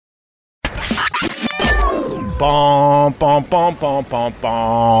Bom, bom, bom, bom, bom,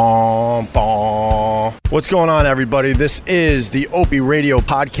 bom, bom. What's going on, everybody? This is the Opie Radio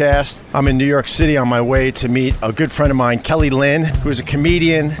Podcast. I'm in New York City on my way to meet a good friend of mine, Kelly Lynn, who's a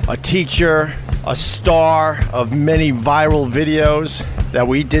comedian, a teacher, a star of many viral videos that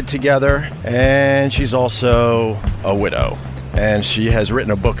we did together, and she's also a widow. And she has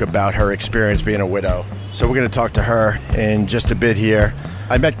written a book about her experience being a widow. So we're going to talk to her in just a bit here.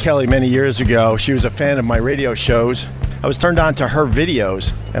 I met Kelly many years ago. She was a fan of my radio shows. I was turned on to her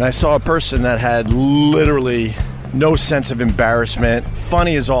videos, and I saw a person that had literally no sense of embarrassment,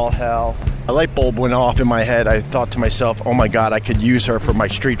 funny as all hell. A light bulb went off in my head. I thought to myself, oh my God, I could use her for my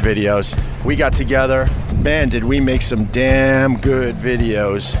street videos. We got together. Man, did we make some damn good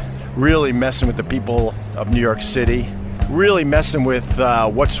videos. Really messing with the people of New York City. Really messing with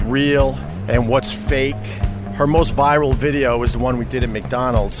what's real and what's fake. Her most viral video was the one we did at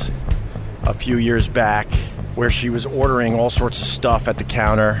McDonald's a few years back, where she was ordering all sorts of stuff at the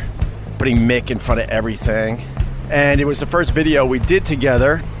counter, putting Mick in front of everything. And it was the first video we did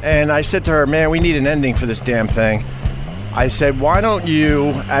together. And I said to her, man, we need an ending for this damn thing. I said, why don't you,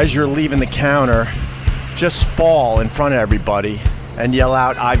 as you're leaving the counter, just fall in front of everybody and yell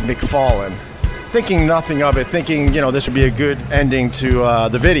out, I've McFallen. Thinking nothing of it, thinking, this would be a good ending to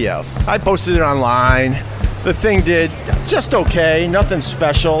the video. I posted it online. The thing did just okay, nothing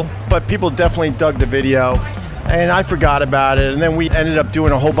special, but people definitely dug the video, and I forgot about it, and then we ended up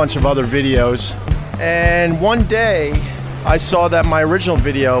doing a whole bunch of other videos. And one day, I saw that my original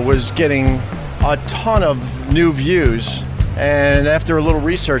video was getting a ton of new views, and after a little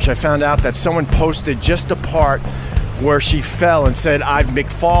research, I found out that someone posted just the part where she fell and said, I've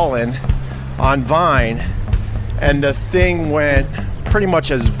McFallen, on Vine, and the thing went pretty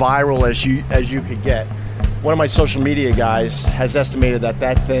much as viral as you could get. One of my social media guys has estimated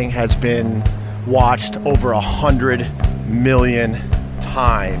that thing has been watched over 100 million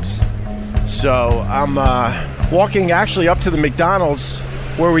times. So I'm walking actually up to the McDonald's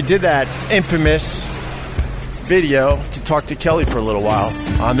where we did that infamous video to talk to Kelly for a little while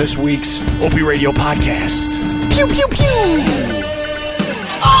on this week's Opie Radio Podcast. Pew, pew, pew!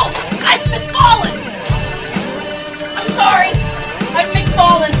 Oh, I've McFallen! I'm sorry, I've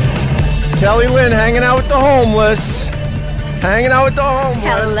McFallen. Kelly Lynn hanging out with the homeless. Hello.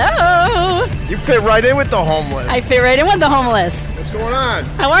 You fit right in with the homeless. I fit right in with the homeless. What's going on?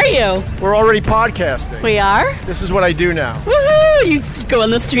 How are you? We're already podcasting. We are? This is what I do now. Woohoo! You go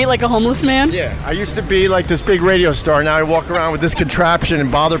on the street like a homeless man? Yeah. I used to be like this big radio star. Now I walk around with this contraption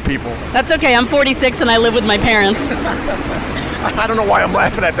and bother people. That's okay. I'm 46 and I live with my parents. I don't know why I'm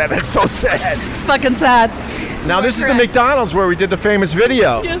laughing at that. That's so sad. It's fucking sad. Now this is the McDonald's where we did the famous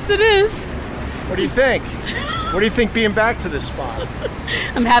video. Yes, it is. What do you think? What do you think being back to this spot?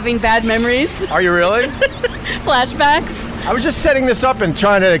 I'm having bad memories. Are you really? Flashbacks. I was just setting this up and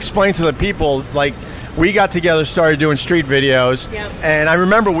trying to explain to the people, like, we got together, started doing street videos. Yep. And I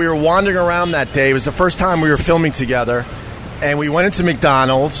remember we were wandering around that day. It was the first time we were filming together. And we went into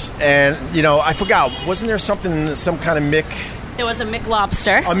McDonald's. And, I forgot. Wasn't there some kind of Mick? There was a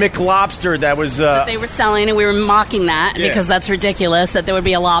McLobster. A McLobster that was... that they were selling, and we were mocking that because that's ridiculous that there would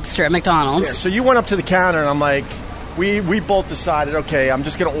be a lobster at McDonald's. Yeah, so you went up to the counter, and I'm like... We both decided, okay, I'm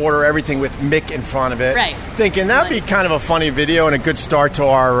just going to order everything with Mick in front of it. Right. Thinking that'd be kind of a funny video and a good start to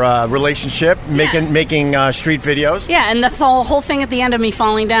our relationship, making street videos. Yeah, and the whole thing at the end of me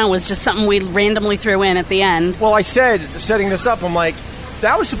falling down was just something we randomly threw in at the end. Well, I said, setting this up, I'm like,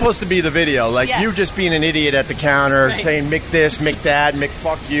 that was supposed to be the video. Like, you just being an idiot at the counter, saying Mick this, Mick that, Mick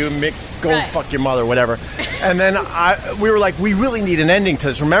fuck you, Mick go fuck your mother, whatever. And then we were like, we really need an ending to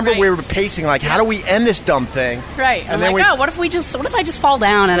this. Remember, we were pacing, like, how do we end this dumb thing? Right. And I'm like, what if I just fall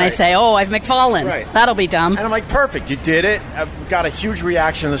down and I say, oh, I've McFallen? Right. That'll be dumb. And I'm like, perfect, you did it. I got a huge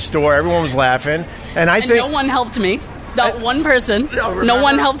reaction in the store. Everyone was laughing. And I think no one helped me. Not one person. No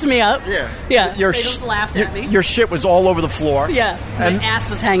one helped me up. Yeah. Yeah. They just laughed at me. Your shit was all over the floor. Yeah. My ass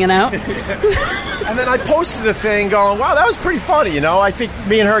was hanging out. And then I posted the thing going, wow, that was pretty funny, I think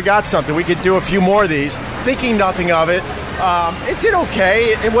me and her got something. We could do a few more of these. Thinking nothing of it. It did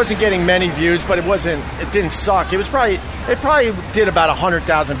okay. It wasn't getting many views, but it didn't suck. It probably did about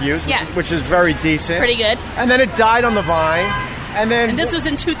 100,000 views, which is very decent. Pretty good. And then it died on the Vine. And this was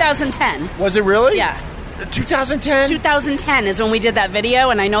in 2010. Was it really? Yeah. 2010? 2010 is when we did that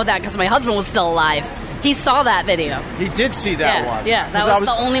video, and I know that because my husband was still alive. He saw that video. He did see that one. Yeah, that was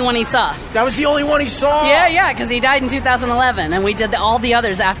the only one he saw. That was the only one he saw? Yeah, because he died in 2011, and we did all the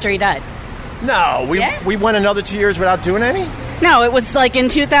others after he died. No, we went another 2 years without doing any? No, it was like in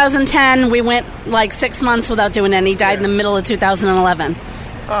 2010, we went like 6 months without doing any. He died in the middle of 2011.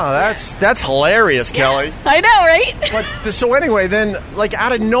 Oh, that's hilarious, Kelly. I know, right? But so anyway, then like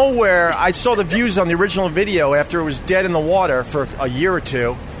out of nowhere, I saw the views on the original video after it was dead in the water for a year or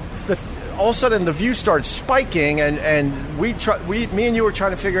two. All of a sudden, the views started spiking, and me and you were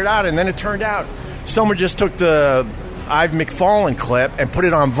trying to figure it out, and then it turned out someone just took the Ive McFallen clip and put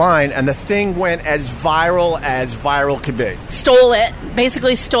it on Vine, and the thing went as viral could be.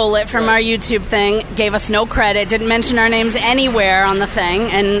 Basically stole it from our YouTube thing, gave us no credit, didn't mention our names anywhere on the thing,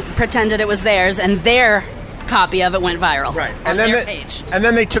 and pretended it was theirs, and their copy of it went viral on their page. And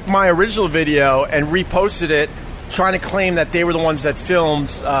then they took my original video and reposted it, trying to claim that they were the ones that filmed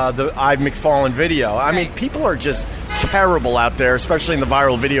the Ive McFallen video. I mean, people are just terrible out there, especially in the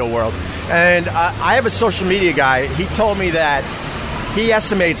viral video world. And I have a social media guy. He told me that he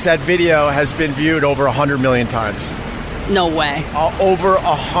estimates that video has been viewed over 100 million times. No way. Over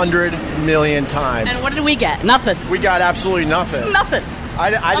 100 million times. And what did we get? Nothing. We got absolutely nothing. Nothing.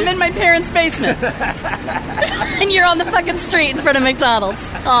 I'm in my parents' basement. And you're on the fucking street in front of McDonald's.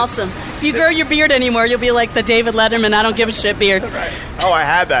 Awesome. If you grow your beard anymore, you'll be like the David Letterman, I don't give a shit beard. Right. Oh, I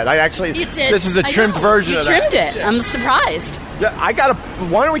had that. You did. This is a trimmed version of that. You trimmed it. Yeah. I'm surprised. Yeah,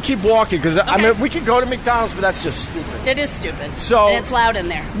 why don't we keep walking? Because, I mean, we could go to McDonald's, but that's just stupid. It is stupid. And it's loud in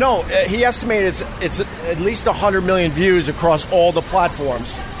there. No, he estimated it's at least 100 million views across all the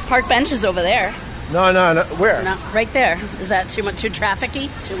platforms. It's park benches over there. No. Where? No, right there. Is that too trafficky?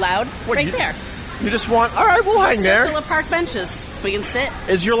 Too loud? There. You just want... All right, we'll hang there. Circle of park benches. We can sit.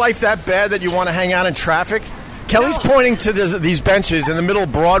 Is your life that bad that you want to hang out in traffic? Kelly's pointing to these benches in the middle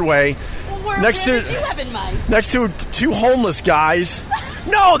of Broadway. Well, where did you have in mind? Next to two homeless guys.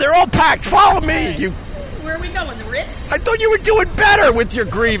 No, they're all packed. Follow me. Where are we going? The Ritz? I thought you were doing better with your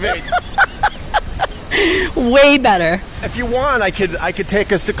grieving. Way better. If you want, I could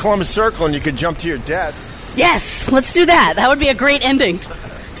take us to Columbus Circle and you could jump to your death. Yes, let's do that. That would be a great ending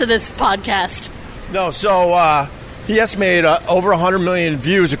to this podcast. No, so he estimated over 100 million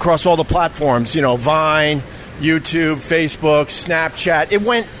views across all the platforms. You know, Vine, YouTube, Facebook, Snapchat. It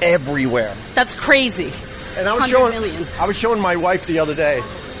went everywhere. That's crazy. And I was showing my wife the other day,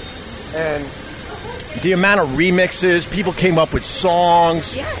 and the amount of remixes, people came up with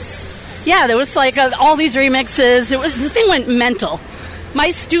songs. Yes. Yeah, there was like all these remixes. The thing went mental.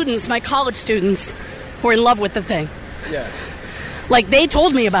 My college students, were in love with the thing. Yeah. Like, they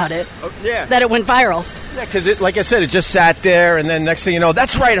told me about it. Yeah. That it went viral. Yeah, because like I said, it just sat there, and then next thing you know,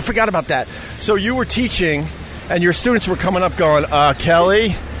 that's right, I forgot about that. So you were teaching, and your students were coming up going,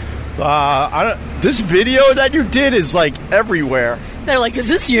 Kelly, this video that you did is like everywhere. They're like, is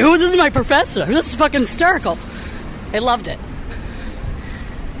this you? This is my professor. This is fucking hysterical. They loved it.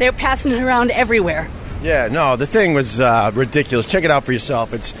 They were passing it around everywhere. Yeah, no, the thing was ridiculous. Check it out for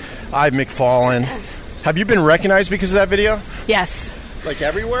yourself. It's Ive McFallen. Have you been recognized because of that video? Yes. Like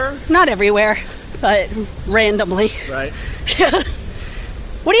everywhere? Not everywhere, but randomly. Right.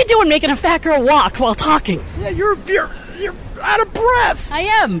 What are you doing making a fat girl walk while talking? Yeah, you're out of breath. I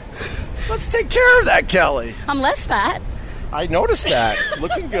am. Let's take care of that, Kelly. I'm less fat. I noticed that.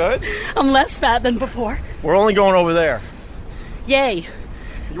 Looking good. I'm less fat than before. We're only going over there. Yay.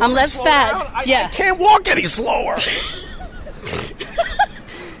 I'm less fat. I can't walk any slower.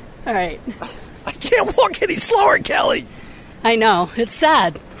 All right. I can't walk any slower, Kelly. I know. It's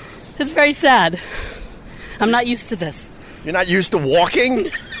sad. It's very sad. I'm not used to this. You're not used to walking?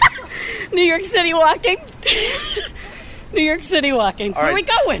 New York City walking. New York City walking. Where are we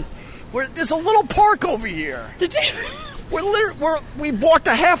going? There's a little park over here. Did you... We walked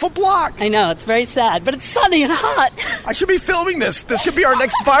a half a block. I know, it's very sad, but it's sunny and hot. I should be filming this. This could be our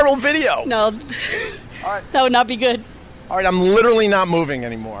next viral video. No, that would not be good. All right, I'm literally not moving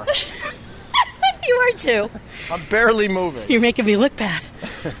anymore. You are too. I'm barely moving. You're making me look bad.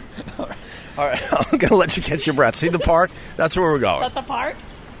 All right, I'm going to let you catch your breath. See the park? That's where we're going. That's a park?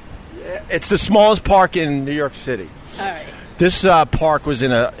 It's the smallest park in New York City. All right. This park was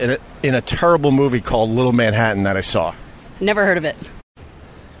in a terrible movie called Little Manhattan that I saw. Never heard of it.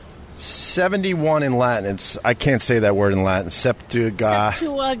 71 in Latin. I can't say that word in Latin.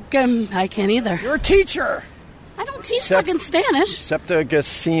 Septuagint. I can't either. You're a teacher. I don't teach fucking Spanish.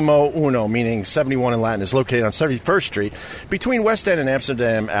 Septuagesimo uno, meaning 71 in Latin, is located on 71st Street between West End and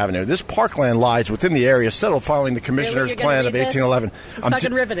Amsterdam Avenue. This parkland lies within the area settled following the commissioner's plan of 1811. It's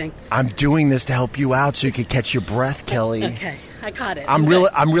fucking riveting. I'm doing this to help you out so you can catch your breath, Kelly. Okay, I caught it. I'm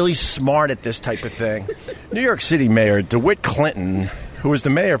really smart at this type of thing. New York City Mayor DeWitt Clinton, who was the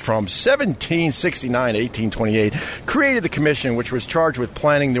mayor from 1769 to 1828, created the commission which was charged with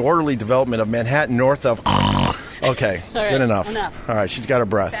planning the orderly development of Manhattan north of Okay, good enough. All right, she's got her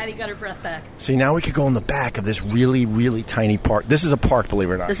breath. Fatty got her breath back. See, now we could go in the back of this really, really tiny park. This is a park, believe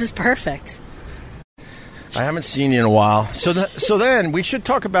it or not. This is perfect. I haven't seen you in a while. So then we should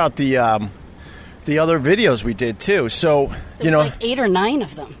talk about the other videos we did too. So There's like 8 or 9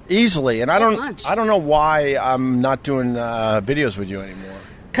 of them. Easily, and I don't know why I'm not doing videos with you anymore.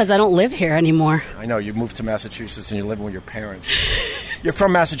 Because I don't live here anymore. I know, you moved to Massachusetts and you're living with your parents. You're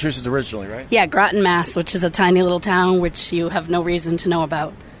from Massachusetts originally, right? Yeah, Groton, Mass, which is a tiny little town which you have no reason to know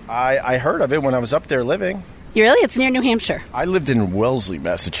about. I heard of it when I was up there living. You really? It's near New Hampshire. I lived in Wellesley,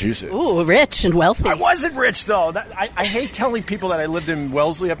 Massachusetts. Ooh, rich and wealthy. I wasn't rich, though. I hate telling people that I lived in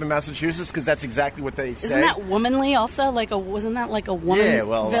Wellesley up in Massachusetts because that's exactly what they say. Isn't that womanly also? Wasn't that like a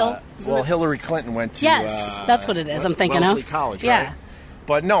womanville? Yeah, well, Hillary Clinton went to... Yes, that's what it is. I'm thinking Wellesley of. College, yeah. Right?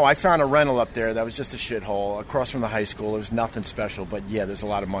 But no, I found a rental up there that was just a shithole across from the high school. It was nothing special, but yeah, there's a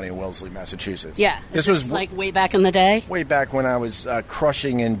lot of money in Wellesley, Massachusetts. Yeah, this was like way back in the day. Way back when I was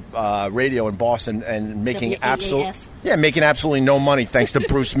crushing in radio in Boston and making absolutely no money thanks to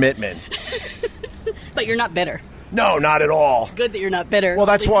Bruce Mittman. But you're not bitter. No, not at all. It's good that you're not bitter. Well,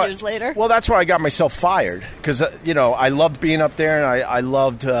 that's why. Years later. Well, that's why I got myself fired because I loved being up there and I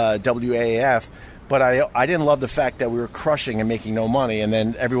loved WAAF. But I didn't love the fact that we were crushing and making no money, and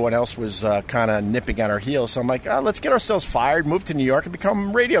then everyone else was kind of nipping at our heels. So I'm like, let's get ourselves fired, move to New York, and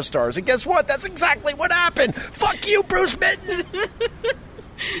become radio stars. And guess what? That's exactly what happened. Fuck you, Bruce Mitten.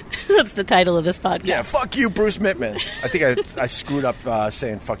 That's the title of this podcast. Yeah, fuck you, Bruce Mittman. I think I screwed up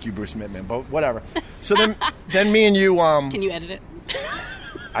saying fuck you, Bruce Mittman, but whatever. So then me and you... Can you edit it?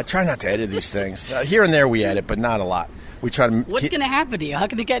 I try not to edit these things. Here and there we edit, but not a lot. We try to. What's going to happen to you? How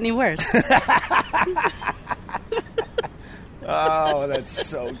can it get any worse? Oh, that's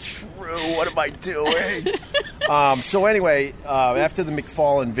so true. What am I doing? So anyway, after the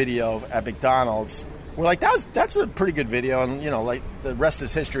McFarlane video at McDonald's, we're like, that's a pretty good video, and like the rest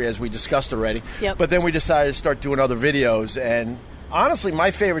is history as we discussed already. Yep. But then we decided to start doing other videos, and honestly,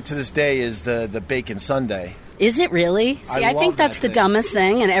 my favorite to this day is the bacon sundae. Is it really? See, I think that's the dumbest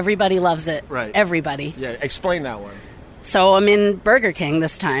thing, and everybody loves it. Right. Everybody. Yeah, explain that one. So I'm in Burger King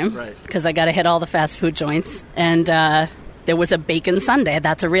this time. Right. Because I got to hit all the fast food joints. And there was a bacon sundae.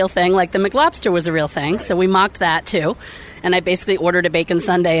 That's a real thing, like the McLobster was a real thing. Right. So we mocked that, too. And I basically ordered a bacon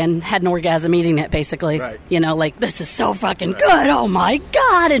sundae and had an orgasm eating it, basically. Right. Like, this is so fucking good, oh my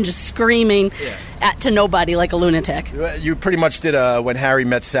God, and just screaming to nobody like a lunatic. You pretty much did a When Harry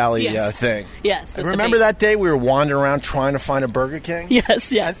Met Sally thing. Yes. Remember that day we were wandering around trying to find a Burger King?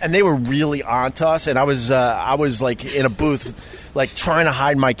 Yes. And they were really onto us, and I was like in a booth, like trying to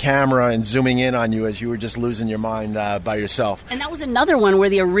hide my camera and zooming in on you as you were just losing your mind by yourself. And that was another one where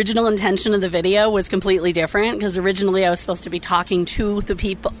the original intention of the video was completely different, because originally I was supposed to be talking to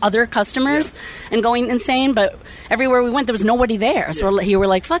the other customers and going insane, but everywhere we went there was nobody there. So you were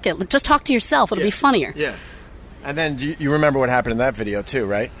like, fuck it, just talk to yourself, it'll be funnier. Yeah. And then you remember what happened in that video too,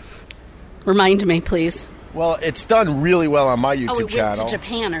 right? Remind me, please. Well, it's done really well on my YouTube channel. It went to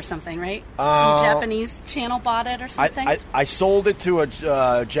Japan or something, right? Some Japanese channel bought it or something? I sold it to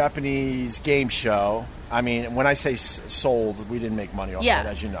a Japanese game show. I mean, when I say sold, we didn't make money off that,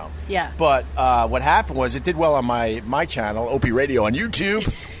 as you know. Yeah. But what happened was it did well on my channel, Opie Radio on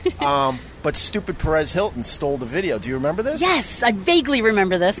YouTube. But stupid Perez Hilton stole the video. Do you remember this? Yes, I vaguely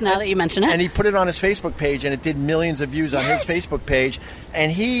remember this now that you mention it. And he put it on his Facebook page, and it did millions of views on his Facebook page.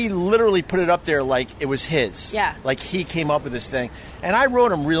 And he literally put it up there like it was his. Yeah. Like he came up with this thing. And I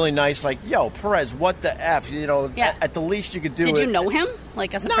wrote him really nice, like, yo, Perez, what the F? At the least you could do Did you know him?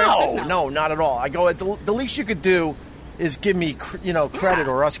 Like as a person? No, not at all. I go, the least you could do is give me, credit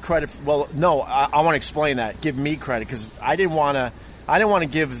or us credit. Well, no, I want to explain that. Give me credit, because I didn't want to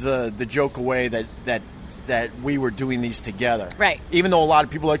give the joke away that we were doing these together. Right. Even though a lot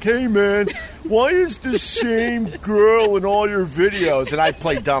of people are like, hey, man, why is the same girl in all your videos? And I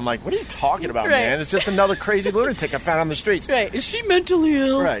play dumb, like, what are you talking about, man? It's just another crazy lunatic I found on the streets. Right. Is she mentally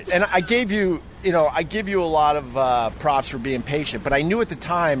ill? Right. And I gave you a lot of props for being patient, but I knew at the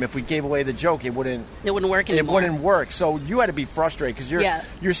time if we gave away the joke, it wouldn't work anymore. It wouldn't work. So you had to be frustrated because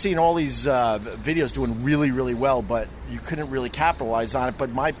you're seeing all these videos doing really, really well, but you couldn't really capitalize on it.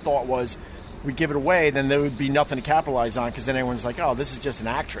 But my thought was, we give it away, then there would be nothing to capitalize on, because then everyone's like, oh, this is just an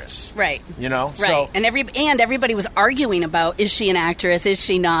actress. Right. Right. So, and everybody was arguing about, is she an actress? Is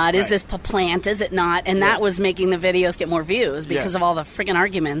she not? Is this a plant? Is it not? And that was making the videos get more views because of all the freaking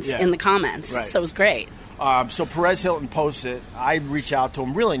arguments in the comments. Right. So it was great. So Perez Hilton posts it. I reach out to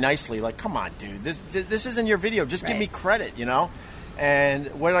him really nicely, like, come on, dude, this isn't your video. Just give me credit, And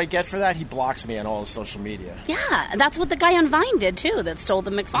what did I get for that? He blocks me on all his social media. Yeah, that's what the guy on Vine did, too, that stole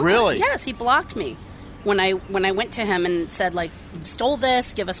the McFarlane. Really? Yes, he blocked me. when I went to him and said, like, stole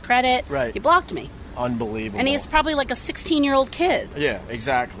this, give us credit, right. he blocked me. Unbelievable. And he's probably like a 16-year-old kid. Yeah,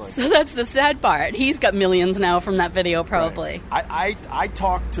 exactly. So that's the sad part. He's got millions now from that video, probably. Right. I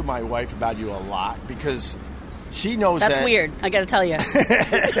talk to my wife about you a lot because she knows that's weird, I gotta tell you.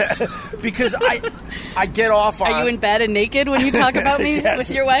 Because I get off on... Are you in bed and naked when you talk about me with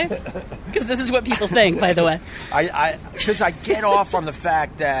your wife? Because this is what people think, by the way. Because I get off on the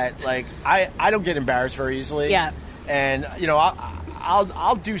fact that, like, I don't get embarrassed very easily. Yeah. And, you know,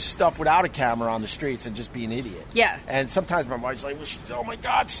 I'll do stuff without a camera on the streets and just be an idiot. Yeah. And sometimes my wife's like, oh, my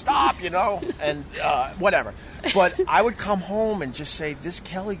God, stop, you know, and whatever. But I would come home and just say, this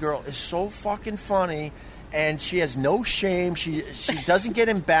Kelly girl is so fucking funny. And she has no shame. She doesn't get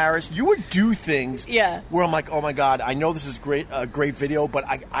embarrassed. You would do things where I'm like, oh my God, I know this is a great video, but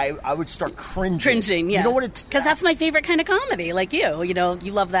I would start cringing. Yeah. You know what it's... Because that's my favorite kind of comedy, like you. You know,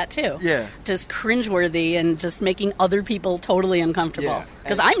 you love that too. Yeah. Just cringeworthy and just making other people totally uncomfortable.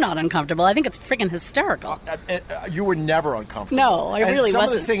 Because I'm not uncomfortable. I think it's freaking hysterical. You were never uncomfortable. No, I really wasn't. Some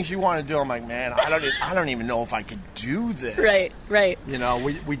of the things you want to do, I'm like, man, I don't even know if I could do this. Right. You know,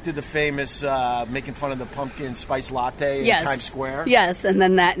 we did the famous making fun of the pumpkin spice latte in Times Square. Yes, and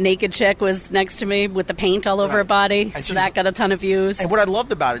then that naked chick was next to me with the paint all over her body, and so that got a ton of views. And what I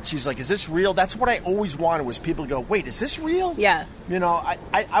loved about it, she's like, is this real? That's what I always wanted, was people to go, wait, is this real? Yeah. You know,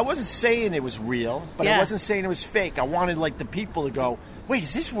 I wasn't saying it was real, but I wasn't saying it was fake. I wanted, like, the people to go, wait,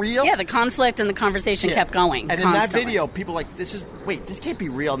 is this real? Yeah, the conflict and the conversation kept going. And constantly. In that video, people are like, this can't be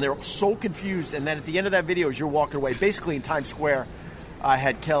real. And they're so confused. And then at the end of that video, as you're walking away, basically in Times Square, I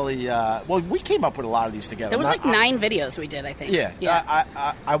had Kelly, we came up with a lot of these together. There was 9 videos we did, I think.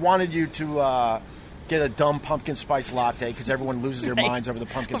 Yeah. I wanted you to get a dumb pumpkin spice latte because everyone loses their minds over the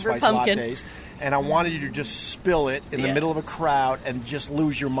pumpkin spice lattes. And I wanted you to just spill it in the middle of a crowd and just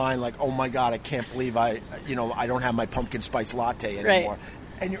lose your mind like, oh my God, I can't believe I don't have my pumpkin spice latte anymore. Right.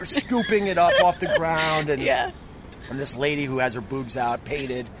 And you're scooping it up off the ground. And, and this lady who has her boobs out,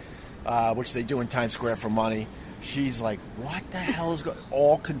 painted, which they do in Times Square for money. She's like, what the hell is going on?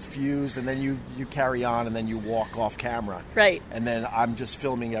 All confused, and then you carry on, and then you walk off camera. Right. And then I'm just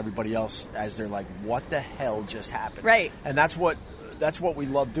filming everybody else as they're like, what the hell just happened? Right. And that's what we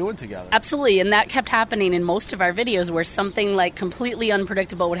love doing together. Absolutely, and that kept happening in most of our videos where something like completely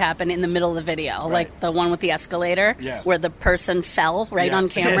unpredictable would happen in the middle of the video, like the one with the escalator, where the person fell on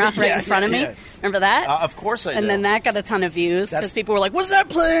camera in front of me. Remember that? Of course I do. And then that got a ton of views because people were like, was that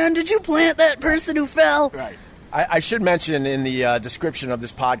planned? Did you plant that person who fell? Right. I should mention in the description of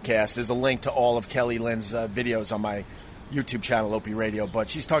this podcast, there's a link to all of Kelly Lynn's videos on my YouTube channel, Opie Radio. But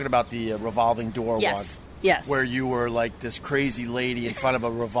she's talking about the revolving door one. Yes. Where you were like this crazy lady in front of a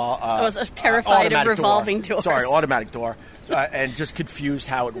I was terrified of revolving doors. Sorry, automatic door. And just confused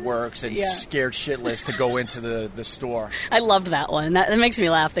how it works and scared shitless to go into the store. I loved that one. That makes me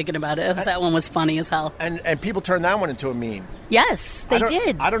laugh thinking about it. That one was funny as hell. And people turned that one into a meme. Yes, they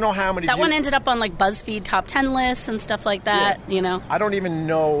did. I don't know how many. That one ended up on like BuzzFeed top 10 lists and stuff like that. You know. I don't even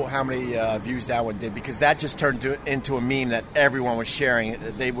know how many views that one did because that just turned into a meme that everyone was sharing.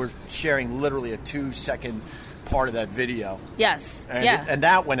 They were sharing literally a 2-second part of that video. Yes. And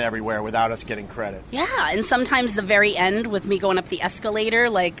that went everywhere without us getting credit. Yeah, and sometimes the very end with me going up the escalator,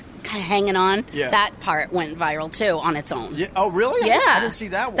 like kind of hanging on, that part went viral too on its own. Yeah. Oh, really? Yeah. I didn't see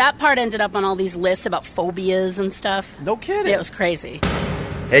that one. That part ended up on all these lists about phobias and stuff. No kidding. Yeah, it was crazy.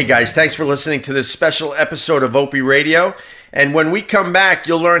 Hey guys, thanks for listening to this special episode of Opie Radio. And when we come back,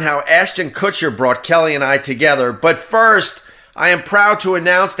 you'll learn how Ashton Kutcher brought Kelly and I together. But first, I am proud to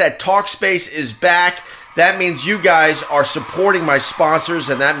announce that Talkspace is back. That means you guys are supporting my sponsors,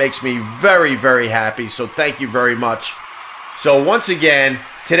 and that makes me very, very happy. So thank you very much. So once again,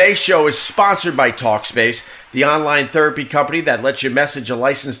 today's show is sponsored by Talkspace, the online therapy company that lets you message a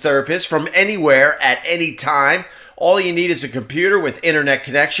licensed therapist from anywhere at any time. All you need is a computer with internet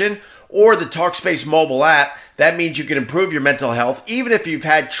connection or the Talkspace mobile app. That means you can improve your mental health even if you've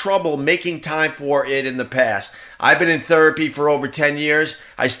had trouble making time for it in the past. I've been in therapy for over 10 years.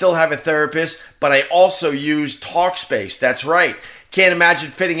 I still have a therapist, but I also use Talkspace. That's right. Can't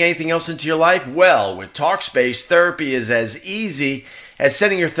imagine fitting anything else into your life? Well, with Talkspace, therapy is as easy as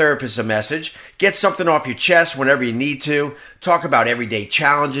sending your therapist a message. Get something off your chest whenever you need to. Talk about everyday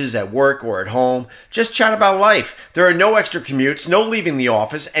challenges at work or at home. Just chat about life. There are no extra commutes, no leaving the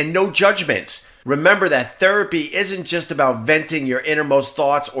office, and no judgments. Remember that therapy isn't just about venting your innermost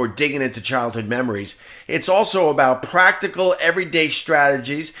thoughts or digging into childhood memories. It's also about practical, everyday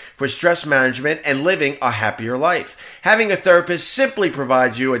strategies for stress management and living a happier life. Having a therapist simply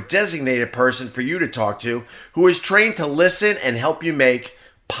provides you a designated person for you to talk to who is trained to listen and help you make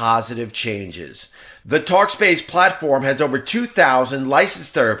positive changes. The Talkspace platform has over 2,000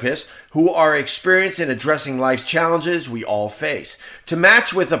 licensed therapists who are experienced in addressing life's challenges we all face. To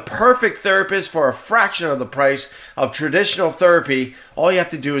match with a perfect therapist for a fraction of the price of traditional therapy, all you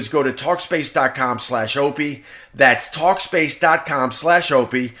have to do is go to Talkspace.com/Opie. That's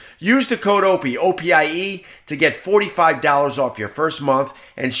Talkspace.com/Opie. Use the code Opie, OPIE, to get $45 off your first month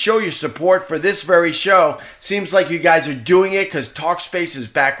and show your support for this very show. Seems like you guys are doing it because Talkspace is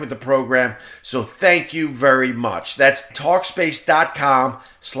back with the program. So thank you very much. That's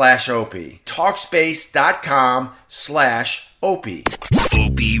Talkspace.com/Opie. Talkspace.com/Opie.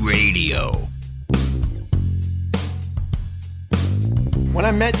 Opie Radio. When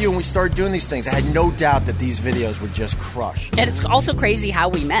I met you and we started doing these things, I had no doubt that these videos would just crush. And it's also crazy how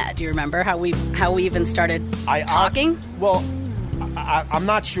we met. Do you remember how we even started talking? I'm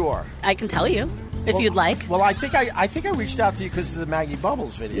not sure. I can tell you if you'd like. Well, I think I reached out to you because of the Maggie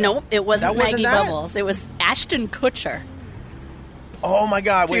Bubbles video. No, it wasn't Maggie Bubbles. It was Ashton Kutcher. Oh my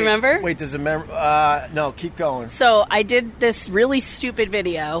God! Do you remember? Wait, does it remember? No, keep going. So I did this really stupid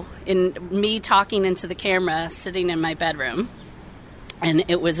video in me talking into the camera, sitting in my bedroom. And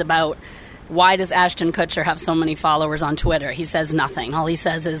it was about, why does Ashton Kutcher have so many followers on Twitter? He says nothing. All he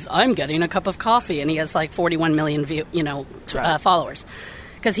says is, I'm getting a cup of coffee. And he has like 41 million followers.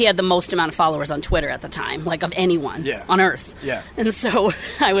 Because he had the most amount of followers on Twitter at the time, like of anyone on Earth. Yeah. And so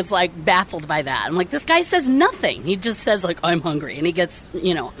I was like baffled by that. I'm like, this guy says nothing. He just says like, I'm hungry. And he gets,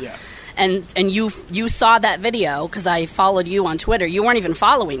 Yeah. And you saw that video because I followed you on Twitter. You weren't even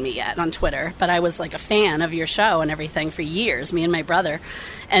following me yet on Twitter, but I was like a fan of your show and everything for years, me and my brother.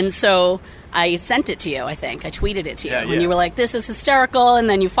 And so I sent it to you, I think. I tweeted it to you. And you were like, this is hysterical. And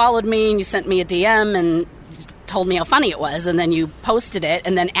then you followed me and you sent me a DM and told me how funny it was. And then you posted it.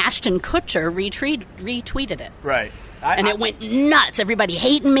 And then Ashton Kutcher retweeted it. Right. It went nuts. Everybody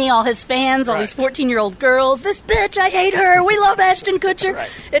hating me, all his fans, all these 14-year-old girls. This bitch, I hate her. We love Ashton Kutcher.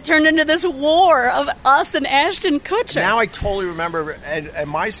 Right. It turned into this war of us and Ashton Kutcher. Now I totally remember, and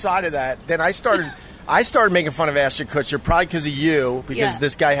my side of that, then I started making fun of Ashton Kutcher, probably because of you, because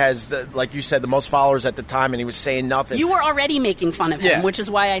this guy has, like you said, the most followers at the time, and he was saying nothing. You were already making fun of him, which is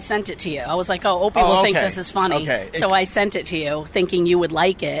why I sent it to you. I was like, Opie will think this is funny. Okay. So I sent it to you, thinking you would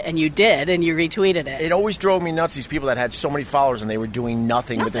like it, and you did, and you retweeted it. It always drove me nuts, these people that had so many followers, and they were doing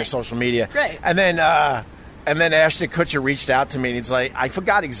nothing with their social media. Right. And then Ashton Kutcher reached out to me, and he's like, I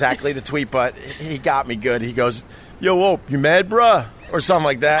forgot exactly the tweet, but he got me good. He goes, yo, Ope, you mad, bruh? Or something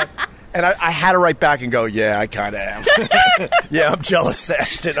like that. And I had to write back and go, yeah, I kind of am. Yeah, I'm jealous,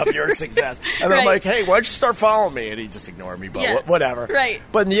 Ashton, of your success. And I'm like, hey, why don't you start following me? And he just ignored me, but whatever. Right.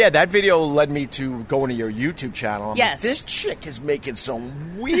 But yeah, that video led me to going to your YouTube channel. I'm like, this chick is making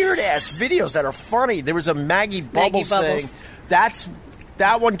some weird-ass videos that are funny. There was a Maggie Bubbles thing. That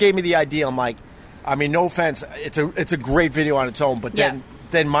one gave me the idea. I'm like, I mean, no offense, it's a great video on its own, but then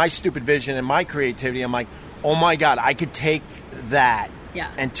my stupid vision and my creativity, I'm like, oh my God, I could take that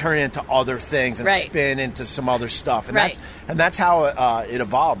and turn it into other things and spin into some other stuff. And that's how it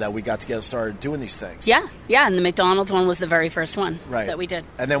evolved, that we got together, started doing these things. Yeah, and the McDonald's one was the very first one that we did.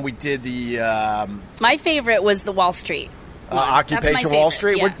 And then we did the... my favorite was the Wall Street. Occupation Wall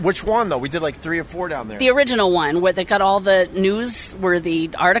Street? Yeah. Which one, though? We did like 3 or 4 down there. The original one, where they got all the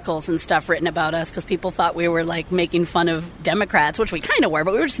newsworthy articles and stuff written about us because people thought we were like making fun of Democrats, which we kind of were,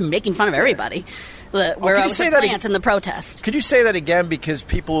 but we were just making fun of everybody. Where I was a plant in the protest. Could you say that again? Because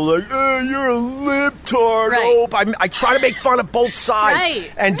people are like, hey, you're a libtard. Right. I try to make fun of both sides. Right.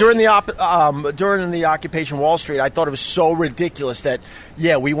 And during the Occupation Wall Street, I thought it was so ridiculous that,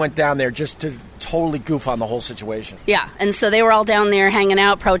 we went down there just to totally goof on the whole situation. Yeah, and so they were all down there hanging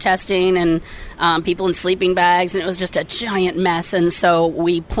out, protesting, and people in sleeping bags, and it was just a giant mess. And so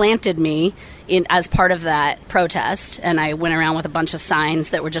we planted me as part of that protest, and I went around with a bunch of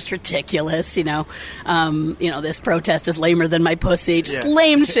signs that were just ridiculous. This protest is lamer than my pussy, just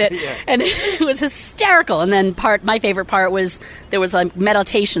lame shit. And it was hysterical. And then my favorite part was there was a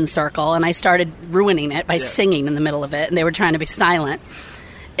meditation circle, and I started ruining it by singing in the middle of it, and they were trying to be silent.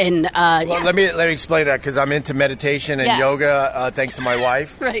 And let me explain that, because I'm into meditation and yoga, thanks to my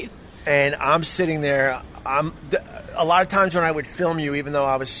wife. Right. And I'm sitting there. A lot of times when I would film you, even though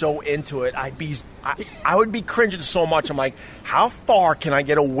I was so into it, I would be cringing so much. I'm like, how far can I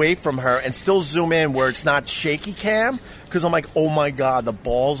get away from her and still zoom in where it's not shaky cam? Because I'm like, oh my God, the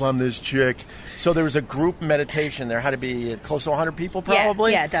balls on this chick. So there was a group meditation. There had to be close to 100 people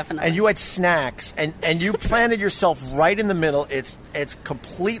probably. Yeah, definitely. And you had snacks, and you planted yourself right in the middle. It's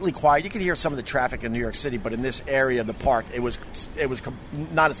completely quiet. You could hear some of the traffic in New York City, but in this area of the park, it was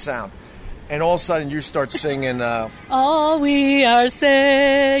not a sound. And all of a sudden you start singing... all we are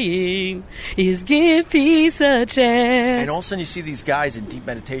saying is give peace a chance. And all of a sudden you see these guys in deep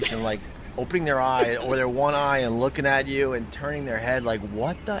meditation, like, opening their eye or their one eye and looking at you and turning their head like,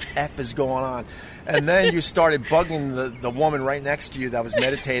 what the F is going on? And then you started bugging the woman right next to you that was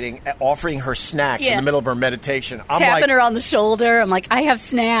meditating, offering her snacks in the middle of her meditation. I'm tapping her on the shoulder. I'm like, I have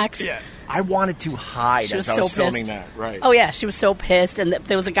snacks. Yeah. I wanted to hide as I was filming that. Right. Oh, yeah. She was so pissed. And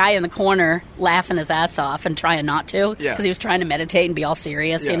there was a guy in the corner laughing his ass off and trying not to. Because he was trying to meditate and be all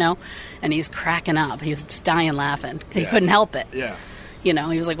serious, you know. And he's cracking up. He was just dying laughing. He couldn't help it. Yeah. You know,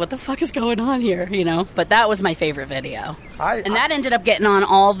 he was like, what the fuck is going on here? You know, but that was my favorite video. And that ended up getting on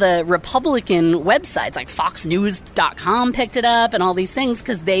all the Republican websites, like FoxNews.com picked it up and all these things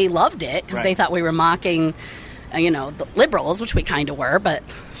because they loved it because they thought we were mocking, the liberals, which we kind of were, but...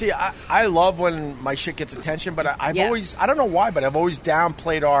 See, I love when my shit gets attention, but I've always, I don't know why, but I've always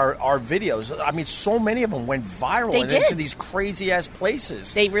downplayed our videos. I mean, so many of them went viral into these crazy-ass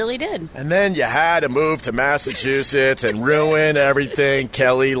places. They really did. And then you had to move to Massachusetts and ruin everything,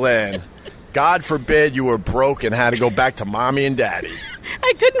 Kelly Lynn. God forbid you were broke and had to go back to mommy and daddy.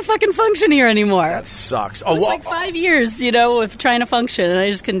 I couldn't fucking function here anymore. That sucks. It was like 5 years, of trying to function, and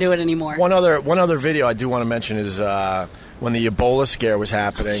I just couldn't do it anymore. One other video I do want to mention is when the Ebola scare was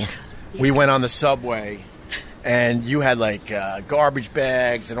happening. We went on the subway, and you had like garbage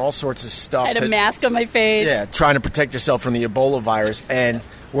bags and all sorts of stuff. I had a mask on my face. Yeah, trying to protect yourself from the Ebola virus. And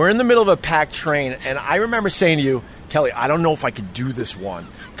we're in the middle of a packed train, and I remember saying to you, Kelly, I don't know if I could do this one.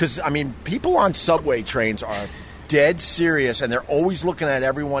 Because, I mean, people on subway trains are dead serious, and they're always looking at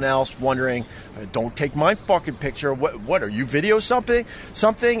everyone else, wondering, don't take my fucking picture. What are you, video something?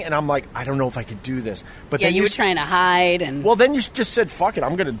 And I'm like, I don't know if I could do this. But then you were trying to hide. And well, then you just said, fuck it,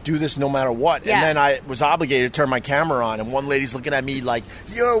 I'm going to do this no matter what. Yeah. And then I was obligated to turn my camera on, and one lady's looking at me like,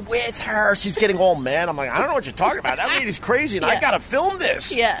 you're with her. She's getting all mad. I'm like, I don't know what you're talking about. That lady's crazy, and I got to film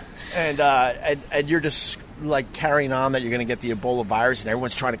this. Yeah. And you're just... like carrying on that you're going to get the Ebola virus, and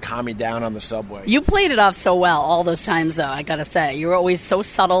everyone's trying to calm me down on the subway. You played it off so well all those times, though, I gotta say. You were always so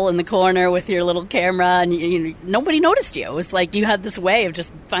subtle in the corner with your little camera, and nobody noticed you. It was like you had this way of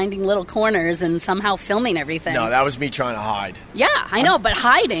just finding little corners and somehow filming everything. No, that was me trying to hide. Yeah, I know, but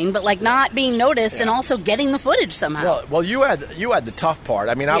hiding, but like not being noticed and also getting the footage somehow. Well, you had the tough part.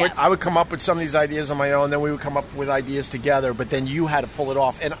 I mean, I would come up with some of these ideas on my own, then we would come up with ideas together, but then you had to pull it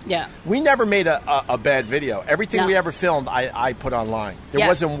off. And we never made a bad video. Everything we ever filmed, I put online. There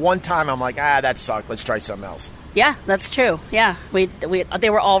wasn't one time I'm like, that sucked. Let's try something else. Yeah, that's true. Yeah, they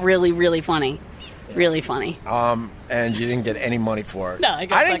were all really, really funny. Really funny. And you didn't get any money for it. No, I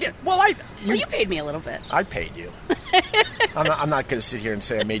didn't get. Well, you paid me a little bit. I paid you. I'm not going to sit here and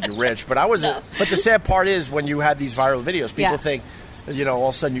say I made you rich, but I was. No. But the sad part is when you have these viral videos, people think, all of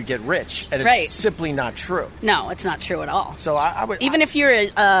a sudden you get rich, and it's simply not true. No, it's not true at all. So I would even if you're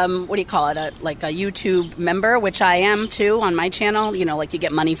what do you call it, a YouTube member, which I am too on my channel. Like you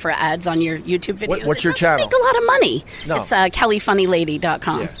get money for ads on your YouTube videos. What's your channel? Make a lot of money. No. It's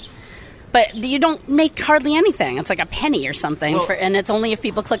kellyfunnylady.com. Yeah. But you don't make hardly anything. It's like a penny or something, and it's only if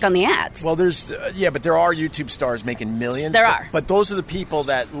people click on the ads. Well, but there are YouTube stars making millions. There are. But those are the people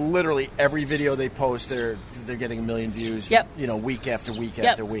that literally every video they post, they're getting 1 million views, week after week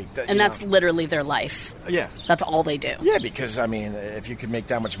after week. And that's literally their life. Yeah. That's all they do. Yeah, because, I mean, if you could make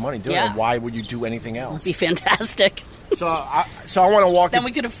that much money doing it, why would you do anything else? It would be fantastic. So I want to walk... Then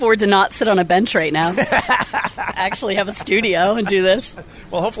we could afford to not sit on a bench right now. Actually have a studio and do this.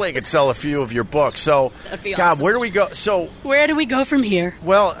 Well, hopefully I could sell a few of your books. So, God, awesome. Where do we go? So, where do we go from here?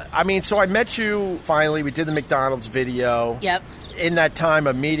 Well, I mean, so I met you finally. We did the McDonald's video. Yep. In that time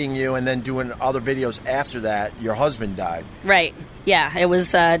of meeting you and then doing other videos after that, your husband died. Right. Yeah, it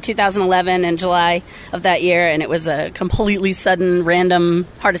was 2011 in July of that year, and it was a completely sudden, random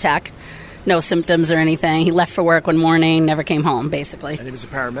heart attack. No symptoms or anything. He left for work one morning, never came home, basically. And he was a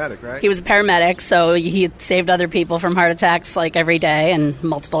paramedic, right? He was a paramedic, so he saved other people from heart attacks like every day and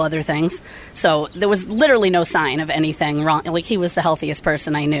multiple other things. So there was literally no sign of anything wrong. Like, he was the healthiest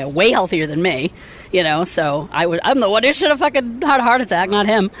person I knew, way healthier than me, so I'm the one who should have fucking had a heart attack, not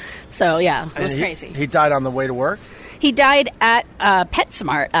him. So, yeah, it was crazy. He died on the way to work? He died at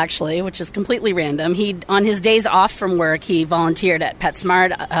PetSmart, actually, which is completely random. On his days off from work, he volunteered at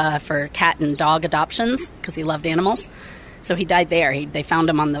PetSmart for cat and dog adoptions because he loved animals. So he died there. They found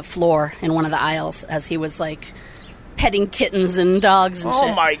him on the floor in one of the aisles as he was, like, petting kittens and dogs and shit.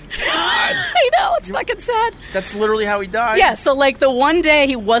 Oh, my God. I know. It's fucking sad. That's literally how he died? Yeah, so, like, the one day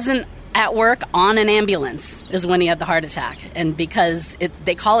he wasn't at work on an ambulance is when he had the heart attack. And because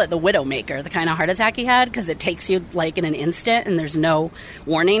they call it the Widowmaker, the kind of heart attack he had, because it takes you like in an instant and there's no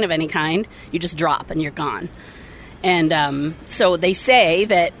warning of any kind. You just drop and you're gone. And so they say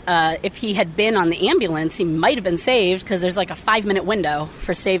that if he had been on the ambulance, he might have been saved, because there's like a 5-minute window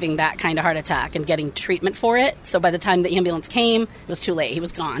for saving that kind of heart attack and getting treatment for it. So by the time the ambulance came, it was too late. He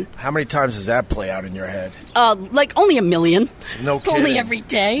was gone. How many times does that play out in your head? Like only 1 million. No kidding. Only every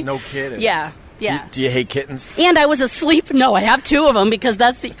day. No kidding. Yeah. Yeah. Do you hate kittens? And I was asleep. No, I have 2 of them because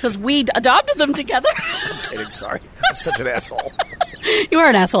we adopted them together. I'm kidding. Sorry. I'm such an asshole. You are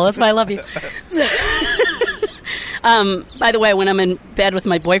an asshole. That's why I love you. By the way, when I'm in bed with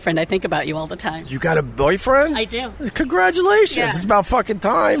my boyfriend, I think about you all the time. You got a boyfriend? I do. Congratulations. Yeah. It's about fucking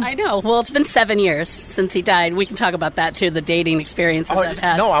time. I know. Well, it's been 7 years since he died. We can talk about that, too, the dating experiences I've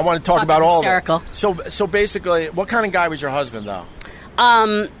had. No, I want to talk about all hysterical. of it. So basically, what kind of guy was your husband, though?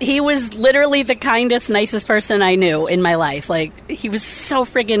 He was literally the kindest, nicest person I knew in my life. Like, he was so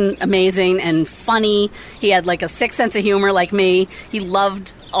friggin' amazing and funny. He had like a sick sense of humor like me. He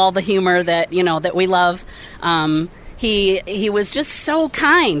loved all the humor that we love. He was just so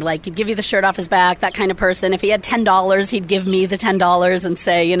kind. Like, he'd give you the shirt off his back, that kind of person. If he had $10, he'd give me the $10 and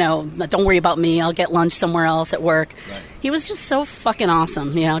say, don't worry about me. I'll get lunch somewhere else at work. Right. He was just so fucking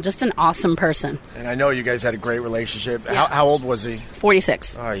awesome, just an awesome person. And I know you guys had a great relationship. Yeah. How old was he?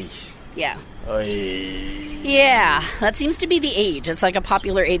 46. Oy. Yeah. Oy. Yeah, that seems to be the age. It's like a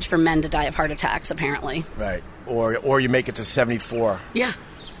popular age for men to die of heart attacks, apparently. Right. Or you make it to 74. Yeah.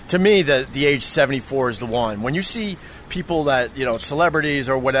 To me, the age 74 is the one. When you see people that, celebrities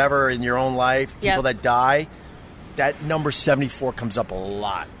or whatever in your own life, people that die, that number 74 comes up a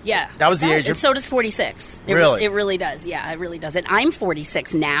lot. Yeah. That was the age of... So does 46. Really? It really does. Yeah, it really does. And I'm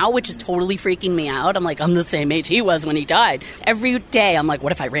 46 now, which is totally freaking me out. I'm like, I'm the same age he was when he died. Every day, I'm like,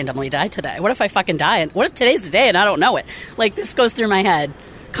 what if I randomly die today? What if I fucking die? And what if today's the day and I don't know it? Like, this goes through my head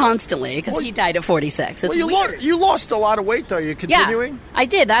constantly, because he died at 46. It's weird. You lost a lot of weight, though. You're continuing? Yeah, I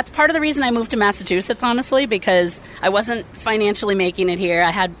did. That's part of the reason I moved to Massachusetts, honestly, because I wasn't financially making it here.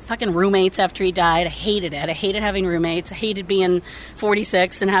 I had fucking roommates after he died. I hated it. I hated having roommates. I hated being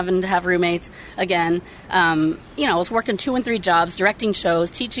 46 and having to have roommates again. I was working 2 and 3 jobs, directing shows,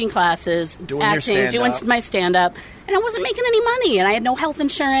 teaching classes, acting, doing my stand-up, and I wasn't making any money, and I had no health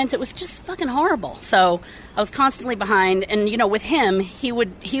insurance. It was just fucking horrible. So I was constantly behind, and with him, he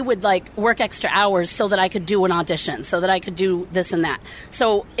would like work extra hours so that I could do an audition, so that I could do this and that.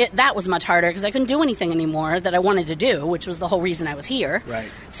 So that was much harder because I couldn't do anything anymore that I wanted to do, which was the whole reason I was here. Right.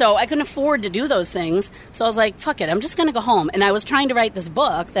 So I couldn't afford to do those things. So I was like, fuck it, I'm just going to go home. And I was trying to write this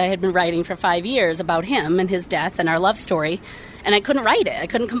book that I had been writing for 5 years about him and his death and our love story, and I couldn't write it. I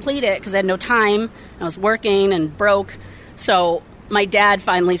couldn't complete it because I had no time. I was working and broke. So my dad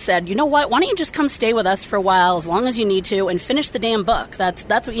finally said, you know what, why don't you just come stay with us for a while, as long as you need to, and finish the damn book. That's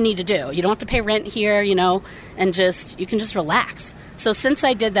what you need to do. You don't have to pay rent here, and you can just relax. So since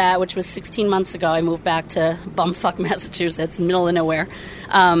I did that, which was 16 months ago, I moved back to bumfuck Massachusetts, middle of nowhere.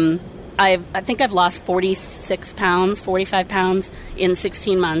 I think I've lost 45 pounds in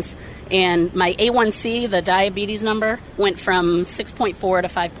 16 months. And my A1C, the diabetes number, went from 6.4 to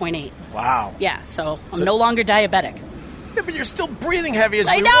 5.8. Wow. Yeah, so I'm no longer diabetic. Yeah, but you're still breathing heavy as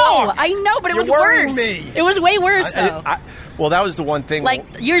we walk. I know, but it was worrying worse. Me. It was way worse, though. Well, that was the one thing.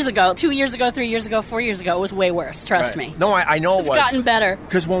 Like years ago, 2 years ago, 3 years ago, 4 years ago, it was way worse. Trust me. No, I know it was. It's gotten better.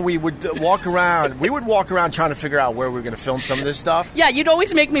 Because when we would walk around, trying to figure out where we were going to film some of this stuff. Yeah, you'd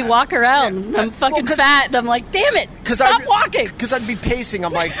always make me walk around. I'm fucking fat, and I'm like, damn it, stop walking. Because I'd be pacing.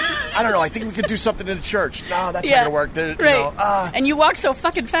 I'm like, I don't know, I think we could do something in the church. No, that's not going to work. Right. And you walk so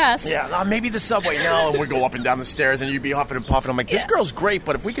fucking fast. Yeah, maybe the subway. No, and we'd go up and down the stairs, and you'd be huffing and puffing. I'm like, this girl's great,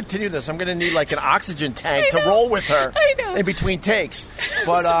 but if we continue this, I'm going to need like an oxygen tank to roll with her in between takes.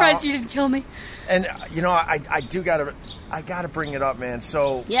 But I'm surprised you didn't kill me. And I gotta bring it up, man.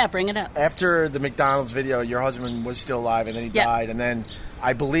 So yeah, bring it up. After the McDonald's video, your husband was still alive, and then he died, and then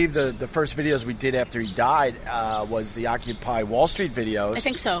I believe the first videos we did after he died was the Occupy Wall Street videos. I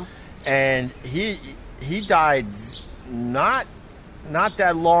think so. And he died not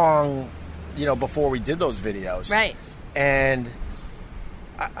that long, before we did those videos. Right. And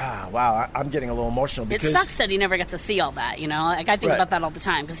wow, I'm getting a little emotional because it sucks that he never got to see all that. Like I think about that all the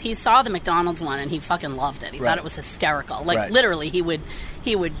time because he saw the McDonald's one and he fucking loved it. He thought it was hysterical. Like literally, he would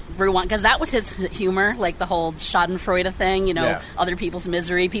rewind because that was his humor, like the whole Schadenfreude thing. Other people's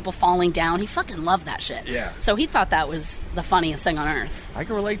misery, people falling down. He fucking loved that shit. Yeah. So he thought that was the funniest thing on earth. I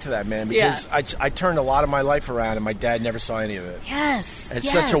can relate to that, man, because I turned a lot of my life around and my dad never saw any of it. Yes.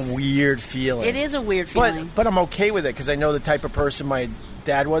 It's such a weird feeling. It is a weird feeling. But I'm okay with it because I know the type of person my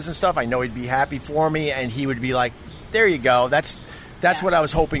dad was and stuff, I know he'd be happy for me, and he would be like, there you go. That's what I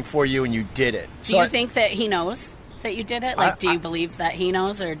was hoping for you, and you did it. Do you think that he knows that you did it? Like, do you believe that he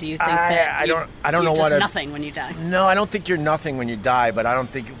knows, or do you think that I don't know you're what just nothing when you die? No, I don't think you're nothing when you die, but I don't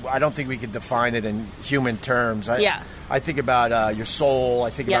think we could define it in human terms. I think about your soul. I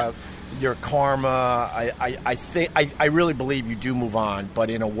think about your karma. I really believe you do move on, but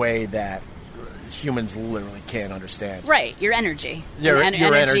in a way that humans literally can't understand. Right, your energy. Your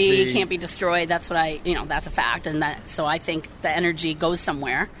energy can't be destroyed. That's what that's a fact, and so I think the energy goes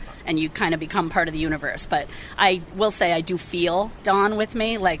somewhere, and you kind of become part of the universe. But I will say I do feel Dawn with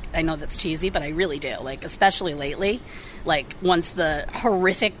me. Like, I know that's cheesy, but I really do. Like, especially lately. Like, once the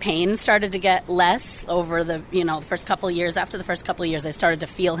horrific pain started to get less over the first couple of years, after the first couple of years, I started to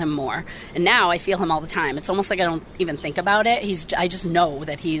feel him more. And now I feel him all the time. It's almost like I don't even think about it. I just know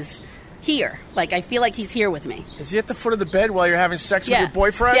that he's here. Like, I feel like he's here with me. Is he at the foot of the bed while you're having sex with your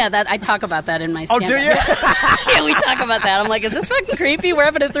boyfriend? Yeah, I talk about that in my stand-up. Oh, do you? Yeah, we talk about that. I'm like, is this fucking creepy? We're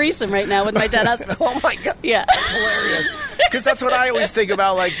having a threesome right now with my dead husband. Oh, my God. Yeah. That's hilarious. Because that's what I always think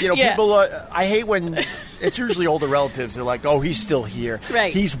about. Like, people, I hate when it's usually older relatives. They're like, oh, he's still here.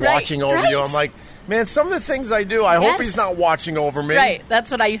 Right. He's watching over you. I'm like, man, some of the things I do, I hope he's not watching over me. Right. That's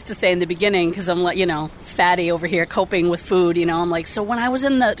what I used to say in the beginning, because I'm like, fatty over here coping with food. I'm like, so when I was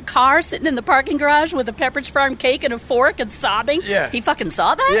in the car sitting in the parking garage with a Pepperidge Farm cake and a fork and sobbing, he fucking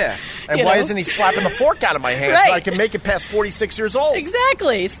saw that? Yeah. And why isn't he slapping the fork out of my hand so I can make it past 46 years old?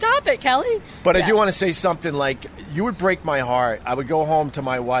 Exactly. Stop it, Kelly. But I do want to say something. Like, you would break my heart. I would go home to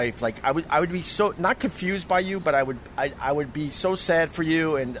my wife. Like, I would be so, not confused by you, but I would be so sad for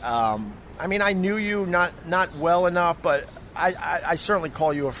you. And I mean, I knew you not well enough, but I certainly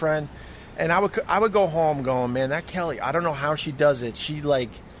call you a friend. And I would go home going, man, that Kelly, I don't know how she does it. She, like,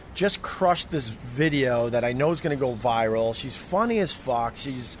 just crushed this video that I know is going to go viral. She's funny as fuck.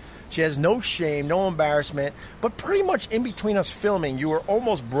 She has no shame, no embarrassment. But pretty much in between us filming, you were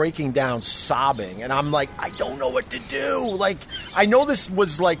almost breaking down, sobbing. And I'm like, I don't know what to do. Like, I know this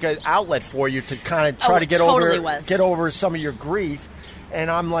was like an outlet for you to kind of try to get over some of your grief.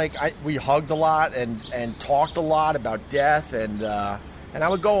 And I'm like, we hugged a lot and talked a lot about death, and I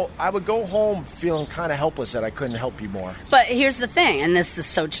would go home feeling kind of helpless that I couldn't help you more. But here's the thing, and this is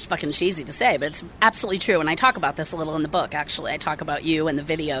so just fucking cheesy to say, but it's absolutely true. And I talk about this a little in the book, actually. I talk about you and the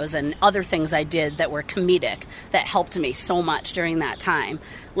videos and other things I did that were comedic that helped me so much during that time.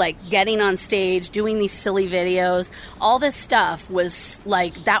 Like getting on stage, doing these silly videos, all this stuff was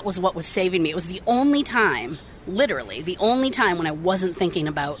like, that was what was saving me. It was the only time, literally, the only time when I wasn't thinking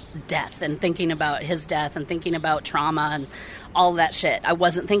about death and thinking about his death and thinking about trauma and all that shit. I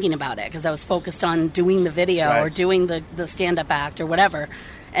wasn't thinking about it because I was focused on doing the video or doing the stand-up act or whatever.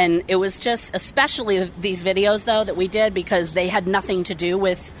 And it was just, especially these videos, though, that we did, because they had nothing to do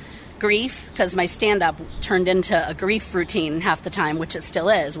with grief, because my stand-up turned into a grief routine half the time, which it still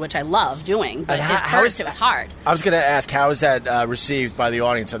is, which I love doing. But at first it was hard. I was going to ask, how is that received by the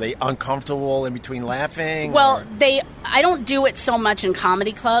audience? Are they uncomfortable in between laughing? Well, I don't do it so much in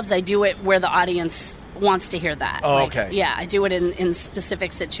comedy clubs. I do it where the audience wants to hear that. Oh, okay. Yeah, I do it in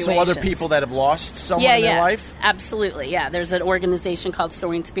specific situations. So other people that have lost someone in their life? Absolutely, yeah. There's an organization called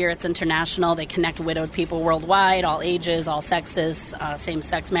Soaring Spirits International. They connect widowed people worldwide, all ages, all sexes,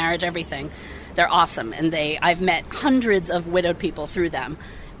 same-sex marriage, everything. They're awesome, and I've met hundreds of widowed people through them.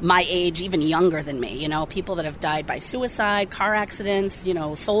 My age, even younger than me, people that have died by suicide, car accidents,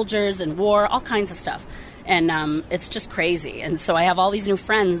 soldiers in war, all kinds of stuff. And it's just crazy. And so I have all these new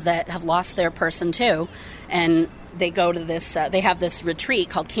friends that have lost their person too. And they go to this, they have this retreat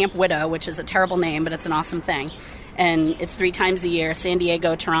called Camp Widow, which is a terrible name, but it's an awesome thing. And it's 3 times a year, San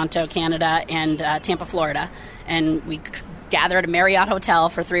Diego, Toronto, Canada, and Tampa, Florida. And we gather at a Marriott hotel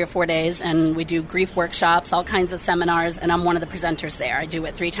for 3 or 4 days, and we do grief workshops, all kinds of seminars, and I'm one of the presenters there. I do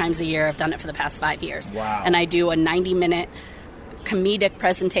it 3 times a year. I've done it for the past 5 years. Wow. And I do a 90-minute comedic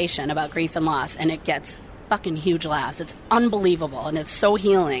presentation about grief and loss, and it gets fucking huge laughs. It's unbelievable, and it's so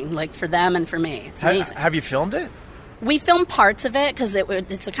healing, like for them and for me. It's amazing. Have you filmed it? We filmed parts of it because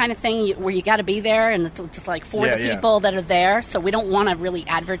it's the kind of thing where you got to be there, and it's like for the people that are there. So we don't want to really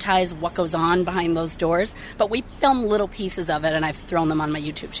advertise what goes on behind those doors, but we film little pieces of it, and I've thrown them on my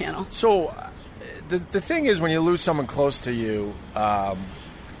YouTube channel. So the thing is, when you lose someone close to you,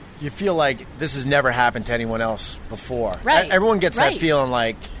 you feel like this has never happened to anyone else before. Right. Everyone gets that feeling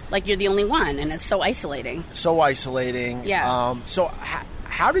like you're the only one, and it's so isolating. Yeah. So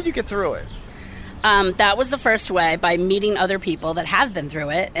how did you get through it? That was the first way, by meeting other people that have been through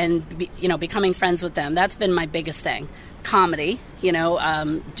it and becoming friends with them. That's been my biggest thing. comedy,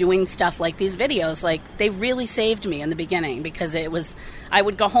 doing stuff like these videos, like they really saved me in the beginning, because I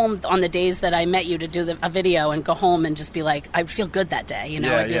would go home on the days that I met you to do a video and go home and just be like, I'd feel good that day,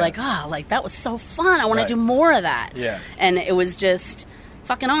 I'd be like, that was so fun. I want to do more of that. Yeah. And it was just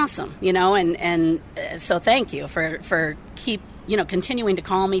fucking awesome, and so thank you for continuing to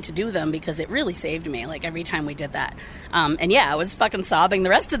call me to do them, because it really saved me, like, every time we did that. I was fucking sobbing the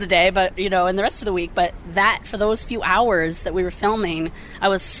rest of the day, but, and the rest of the week. But that, for those few hours that we were filming, I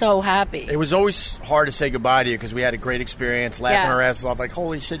was so happy. It was always hard to say goodbye to you, because we had a great experience, laughing our asses off, like,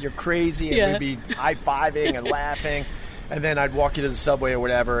 holy shit, you're crazy, and we'd be high-fiving and laughing. And then I'd walk you to the subway or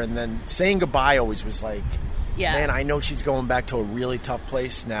whatever, and then saying goodbye always was like, man, I know she's going back to a really tough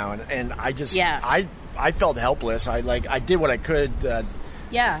place now. And I just, I felt helpless. I did what I could.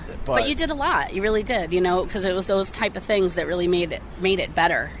 But you did a lot. You really did. Because it was those type of things that really made it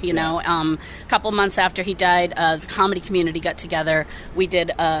better. A couple months after he died, the comedy community got together. We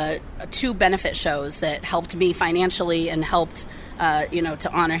did 2 benefit shows that helped me financially and helped to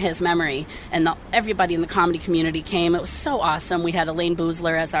honor his memory. And everybody in the comedy community came. It was so awesome. We had Elaine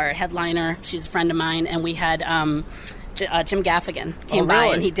Boozler as our headliner. She's a friend of mine, and we had Jim Gaffigan came by,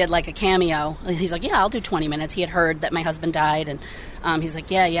 and he did like a cameo. He's like, I'll do 20 minutes. He had heard that my husband died, and he's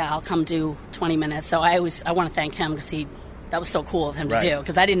like, I'll come do 20 minutes. So I want to thank him, because that was so cool of him to do,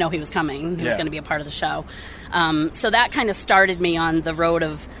 because I didn't know he was coming. He was going to be a part of the show. So that kind of started me on the road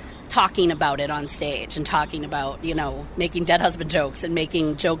of talking about it on stage, and talking about, making dead husband jokes, and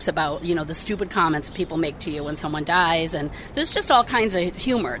making jokes about, the stupid comments people make to you when someone dies. And there's just all kinds of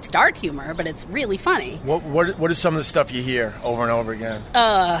humor. It's dark humor, but it's really funny. What is some of the stuff you hear over and over again?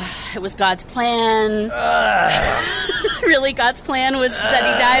 It was God's plan. Really, God's plan was that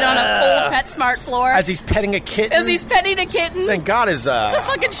he died on a cold PetSmart floor. As he's petting a kitten? Then God is it's a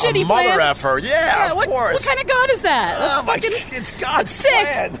fucking shitty mother plan. effer. Yeah, of course. What kind of God is that? It's God's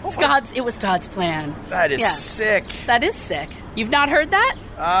sick. plan. It was God's plan. That is sick. That is sick. You've not heard that?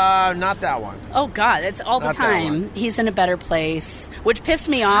 Not that one. Oh, God, it's all the time. He's in a better place, which pissed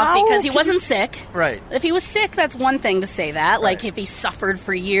me off because he wasn't sick. Right. If he was sick, that's one thing to say that. Right. Like, if he suffered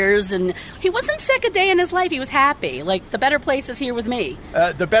for years, and he wasn't sick a day in his life. He was happy. Like, the better place is here with me.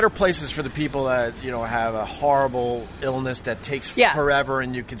 The better place is for the people that, have a horrible illness that takes forever,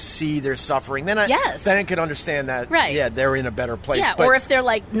 and you can see their suffering. Then I can understand that, they're in a better place. Yeah, or if they're,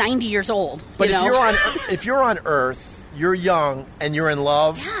 like, 90 years old. But if you're on Earth, you're young and you're in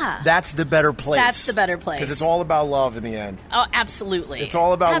love, that's the better place. That's the better place. Because it's all about love in the end. Oh, absolutely. It's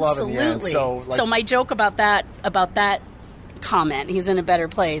all about love in the end. So my joke about that comment, he's in a better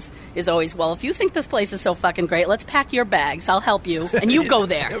place, is always, well, if you think this place is so fucking great, let's pack your bags. I'll help you. And you go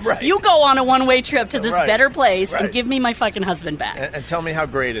there. Right. You go on a one-way trip to this better place and give me my fucking husband back. And tell me how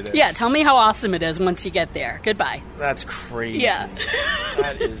great it is. Yeah, tell me how awesome it is once you get there. Goodbye. That's crazy. Yeah.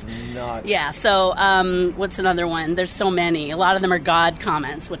 That is nuts. Yeah, so what's another one? There's so many. A lot of them are God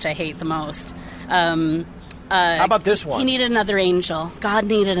comments, which I hate the most. How about this one? He needed another angel. God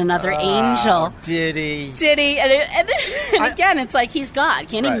needed another angel. Did he? And again, it's like, he's God.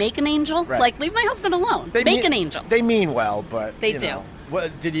 Can't he make an angel? Right. Like, leave my husband alone. Make an angel. They mean well, but they do.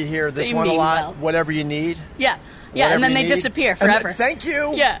 Did you hear this one a lot? Well. Whatever you need. Yeah, and then they disappear forever. Thank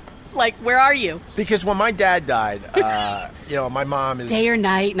you. Yeah. Like, where are you? Because when my dad died, my mom is... Day or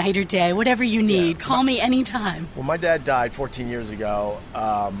night, night or day, whatever you need. Call me anytime. When my dad died 14 years ago,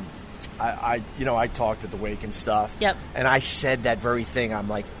 I talked at the wake and stuff. Yep. And I said that very thing. I'm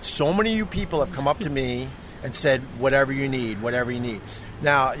like, so many of you people have come up to me and said, whatever you need.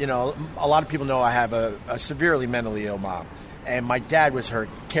 Now, a lot of people know I have a severely mentally ill mom. And my dad was her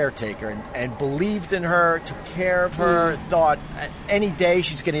caretaker and believed in her, took care of her, thought any day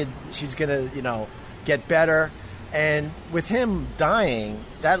she's gonna get better. And with him dying,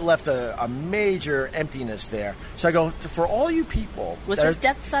 that left a major emptiness there. So I go, for all you people... Was his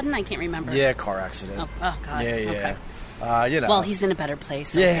death sudden? I can't remember. Yeah, car accident. Oh God. Yeah. Okay. Well, he's in a better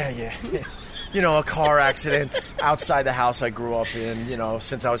place. Yeah. A car accident outside the house I grew up in,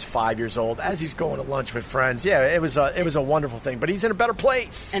 since I was 5 years old, as he's going to lunch with friends. Yeah, it was a wonderful thing. But he's in a better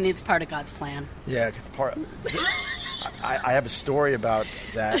place. And it's part of God's plan. Yeah, I have a story about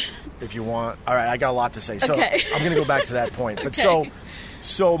that if you want. All right, I got a lot to say. So I'm going to go back to that point. But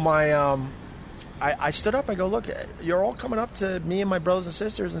so my I stood up. I go, look, you're all coming up to me and my brothers and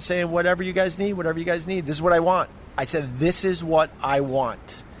sisters and saying, whatever you guys need. This is what I want. I said, this is what I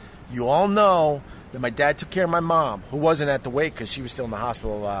want. You all know that my dad took care of my mom, who wasn't at the wake because she was still in the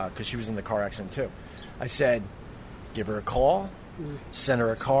hospital because she was in the car accident too. I said, give her a call, send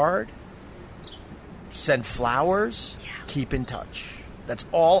her a card, send flowers, keep in touch. That's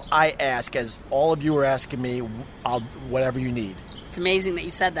all I ask, as all of you are asking me. I'll whatever you need. It's amazing that you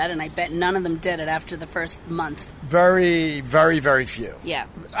said that, and I bet none of them did it after the first month. Very, very, very few. Yeah.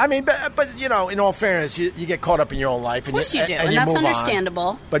 I mean, but you know, in all fairness, you get caught up in your own life. Of course you do, and that's move understandable.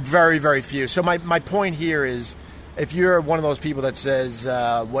 On, but very, very few. So my point here is, if you're one of those people that says,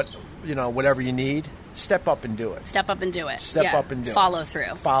 whatever you need, step up and do it. Step up and do it. Step up and do Follow it.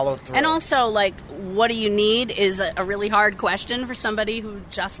 through. Follow through. And also, like, what do you need is a really hard question for somebody who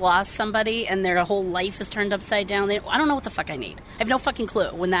just lost somebody and their whole life is turned upside down. I don't know what the fuck I need. I have no fucking clue.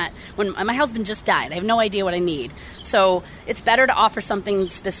 When my husband just died, I have no idea what I need. So it's better to offer something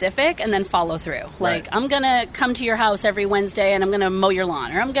specific and then follow through. Like, I'm going to come to your house every Wednesday and I'm going to mow your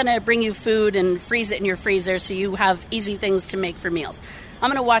lawn. Or I'm going to bring you food and freeze it in your freezer so you have easy things to make for meals. I'm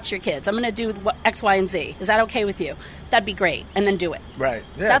going to watch your kids. I'm going to do X, Y, and Z. Is that okay with you? That'd be great. And then do it. Right.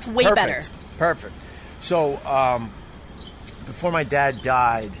 Yeah, that's way better. Perfect. So before my dad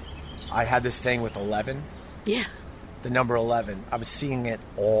died, I had this thing with 11. Yeah. The number 11. I was seeing it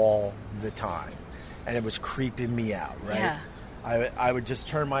all the time. And it was creeping me out, right? Yeah. I would just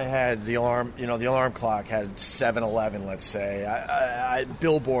turn my head. The alarm clock had 7-11, let's say. I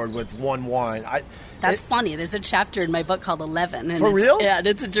billboard with 1-1. That's funny. There's a chapter in my book called 11. And For real? Yeah, and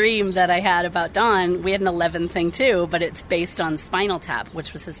it's a dream that I had about Don. We had an 11 thing too, but it's based on Spinal Tap,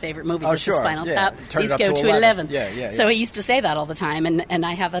 which was his favorite movie. Oh, sure. Spinal yeah. Tap. Turn These it up go to to 11. Yeah. So he used to say that all the time, and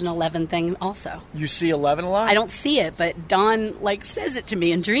I have an 11 thing also. You see 11 a lot? I don't see it, but Don says it to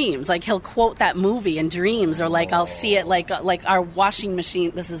me in dreams. Like he'll quote that movie in dreams, or I'll see it like our washing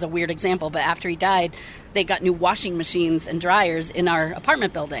machine. This is a weird example, but after he died, they got new washing machines and dryers in our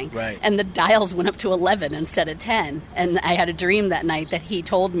apartment building. Right. And the dials went up to 11 instead of 10. And I had a dream that night that he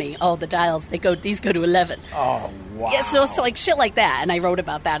told me, oh, the dials, these go to 11. Oh, wow. Yeah, so it's like shit like that. And I wrote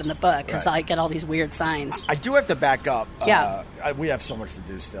about that in the book because I get all these weird signs. I do have to back up. Yeah. We have so much to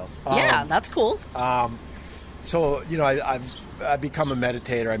do still. Yeah, that's cool. So, I've become a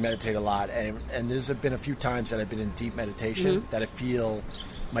meditator. I meditate a lot. And there's been a few times that I've been in deep meditation that I feel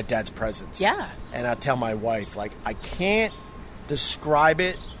my dad's presence. Yeah. And I tell my wife, I can't describe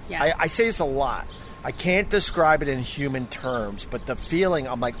it. Yeah. I say this a lot. I can't describe it in human terms, but the feeling,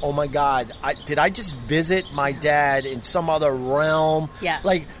 I'm like, oh my God, did I just visit my dad in some other realm? Yeah.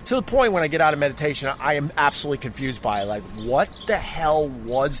 To the point when I get out of meditation, I am absolutely confused by it. What the hell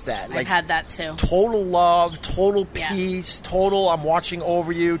was that? I've had that too. Total love, total peace, total I'm watching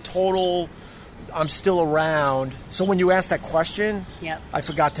over you, total I'm still around. So when you asked that question, I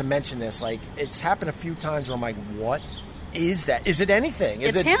forgot to mention this. It's happened a few times where I'm like, what is that? Is it anything?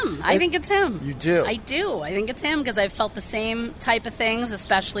 It's him. I think it's him. You do? I do. I think it's him because I've felt the same type of things,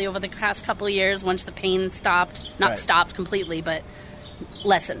 especially over the past couple of years once the pain stopped. Not stopped completely, but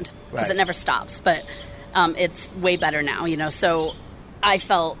lessened because it never stops. But it's way better now, So I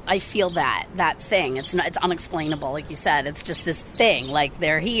feel that thing. It's unexplainable, like you said. It's just this thing.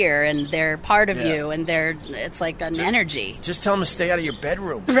 They're here and they're part of you, and it's like an energy. Just tell them to stay out of your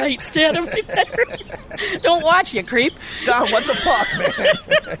bedroom. Right, stay out of your bedroom. Don't watch, you creep. Don, what the fuck,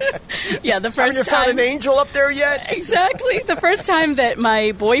 man? Yeah, the first time. Have you found an angel up there yet? Exactly. The first time that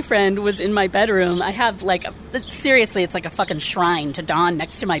my boyfriend was in my bedroom, I have seriously, it's like a fucking shrine to Don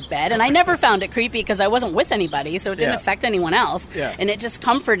next to my bed, and I never found it creepy because I wasn't with anybody, so it didn't affect anyone else. Yeah. And it just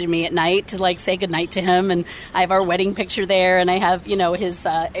comforted me at night to say goodnight to him. And I have our wedding picture there, and I have his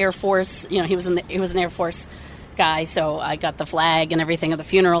Air Force. He was an Air Force guy, so I got the flag and everything of the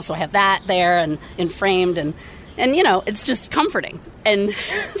funeral. So I have that there and framed and it's just comforting. And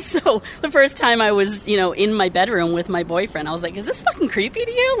so the first time I was in my bedroom with my boyfriend, I was like, is this fucking creepy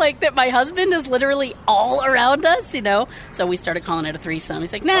to you? That my husband is literally all around us, So we started calling it a threesome.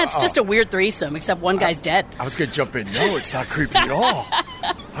 He's like, nah, it's just a weird threesome, except one guy's dead. I was going to jump in. No, it's not creepy at all.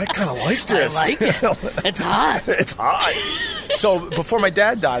 I kind of like this. I like it. It's hot. It's hot. So before my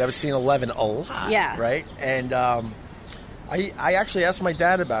dad died, I was seeing 11 a lot. Yeah. Right? And I actually asked my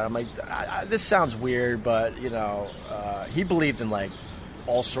dad about it. I'm like, this sounds weird, but, he believed in,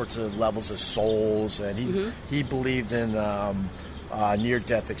 all sorts of levels of souls, and he believed in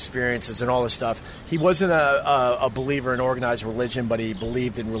near-death experiences and all this stuff. He wasn't a believer in organized religion, but he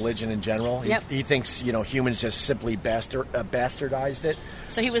believed in religion in general. Yep. He thinks, humans just simply bastardized it.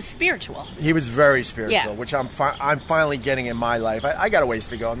 So he was spiritual. He was very spiritual, which I'm finally getting in my life. I got a ways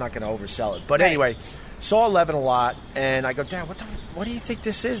to go. I'm not going to oversell it. But anyway, saw 11 a lot, and I go, Dad, what do you think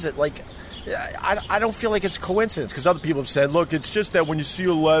this is? I don't feel like it's coincidence, because other people have said, look, it's just that when you see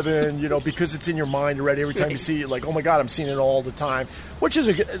 11, because it's in your mind already, every time you see it, oh my God, I'm seeing it all the time, which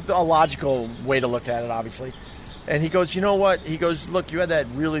is a logical way to look at it, obviously. And he goes, you know what? He goes, look, you had that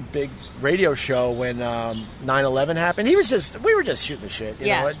really big radio show when 9/11 happened. We were just shooting the shit. You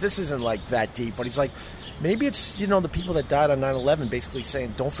know, this isn't like that deep. But he's like, maybe it's, the people that died on 9/11 basically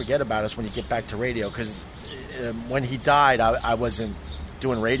saying, don't forget about us when you get back to radio. Because when he died, I wasn't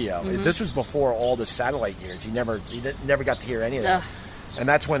doing radio. Mm-hmm. This was before all the satellite years. He never got to hear any of that. And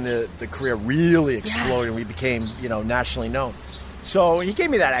that's when the career really exploded and we became, nationally known. So he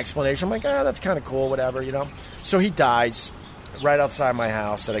gave me that explanation. I'm like, that's kind of cool, whatever, So he dies right outside my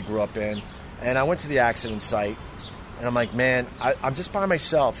house that I grew up in. And I went to the accident site. And I'm like, man, I'm just by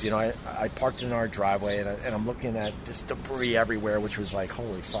myself. I parked in our driveway and I'm looking at just debris everywhere, which was like,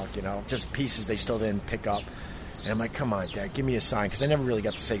 holy fuck, just pieces they still didn't pick up. And I'm like, come on, Dad, give me a sign. Because I never really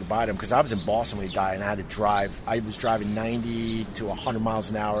got to say goodbye to him because I was in Boston when he died and I had to drive. I was driving 90 to 100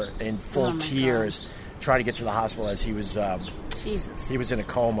 miles an hour in full tears trying to get to the hospital as he was... Jesus. He was in a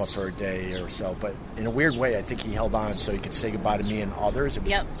coma for a day or so, but in a weird way, I think he held on so he could say goodbye to me and others.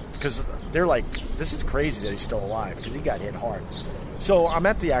 Because they're like, this is crazy that he's still alive because he got hit hard. So I'm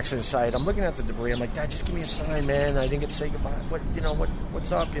at the accident site. I'm looking at the debris. I'm like, Dad, just give me a sign, man. I didn't get to say goodbye.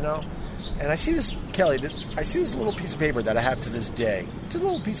 What's up, And I see this, Kelly. I see this little piece of paper that I have to this day. It's a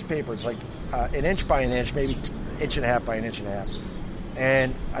little piece of paper. It's like an inch by an inch, maybe inch and a half by an inch and a half.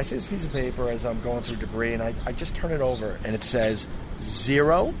 And I see this piece of paper as I'm going through debris, and I just turn it over, and it says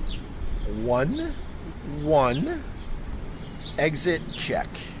 011 exit check.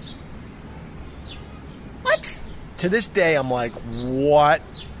 What? To this day, I'm like, what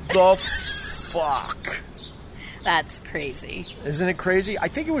the fuck? That's crazy. Isn't it crazy? I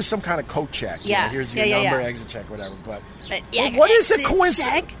think it was some kind of code check. Yeah. Here's your number, exit check, whatever. But what is the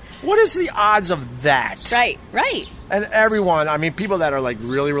coincidence? What is the odds of that? Right. And everyone, people that are like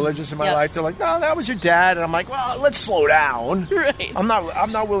really religious in my life, they're like, no, that was your dad. And I'm like, well, let's slow down. Right. I'm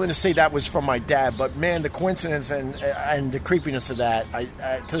not willing to say that was from my dad, but man, the coincidence and the creepiness of that,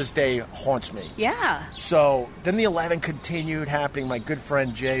 to this day, haunts me. Yeah. So then the 11 continued happening. My good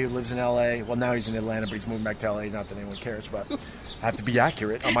friend Jay, who lives in L.A., well, now he's in Atlanta, but he's moving back to L.A., not that anyone cares, but I have to be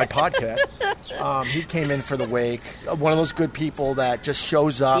accurate on my podcast. He came in for the wake. One of those good people that just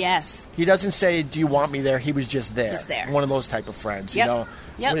shows up. Yes. He doesn't say, do you want me there? He was just there. There. One of those type of friends. Yep.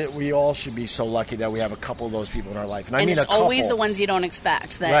 We all should be so lucky that we have a couple of those people in our life. And I mean it's a couple. always the ones you don't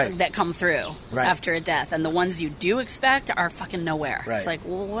expect that come through after a death. And the ones you do expect are fucking nowhere. Right. It's like,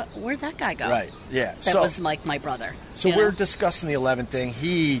 well, where'd that guy go? Right, yeah. That was like my brother. So we're discussing the 11 thing.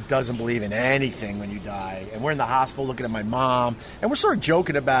 He doesn't believe in anything when you die. And we're in the hospital looking at my mom. And we're sort of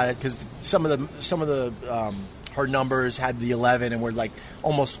joking about it because some of the her numbers had the 11, and we're like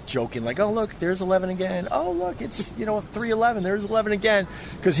almost joking, like, oh, look, there's 11 again. Oh, look, it's 311. There's 11 again.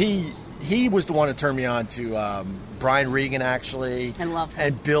 Because he was the one that turned me on to Brian Regan, actually. I love him.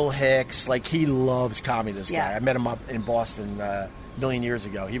 And Bill Hicks. Like, he loves comedy, this guy. I met him up in Boston a million years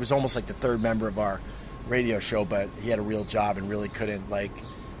ago. He was almost like the third member of our radio show, but he had a real job and really couldn't,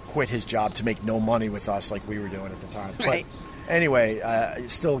 quit his job to make no money with us like we were doing at the time. Right. But anyway,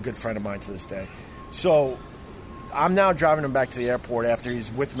 still a good friend of mine to this day. So I'm now driving him back to the airport after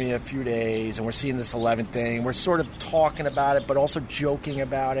he's with me a few days, and we're seeing this 11 thing. We're sort of talking about it, but also joking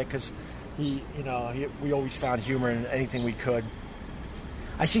about it because we always found humor in anything we could.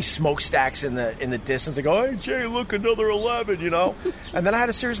 I see smokestacks in the distance. I go, hey, Jay, look, another 11, And then I had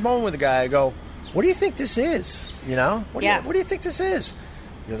a serious moment with the guy. I go, what do you think this is? What do you think this is?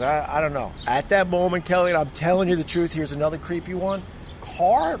 He goes, I don't know. At that moment, Kelly, and I'm telling you the truth, here's another creepy one.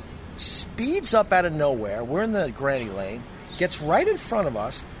 Car speeds up out of nowhere. We're in the granny lane. Gets right in front of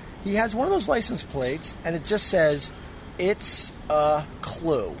us. He has one of those license plates, and it just says, it's a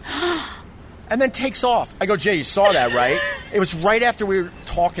clue. And then takes off. I go, Jay, you saw that, right? It was right after we were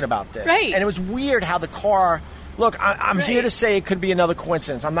talking about this. Right. And it was weird how the car... Look, I'm here to say it could be another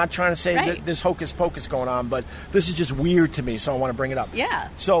coincidence. I'm not trying to say that this hocus pocus going on, but this is just weird to me, so I want to bring it up. Yeah.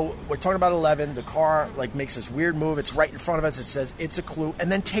 So we're talking about 11. The car makes this weird move. It's right in front of us. It says, it's a clue, and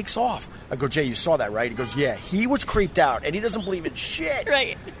then takes off. I go, Jay, you saw that, right? He goes, yeah. He was creeped out, and he doesn't believe in shit.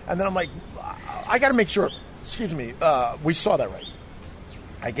 Right. And then I'm like, I got to make sure, we saw that right.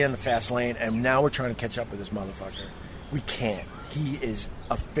 I get in the fast lane, and now we're trying to catch up with this motherfucker. We can't. He is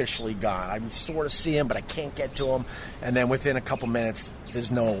officially gone. I sort of see him, but I can't get to him. And then within a couple minutes, there's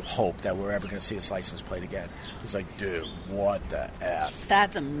no hope that we're ever going to see his license plate again. He's like, dude, what the F?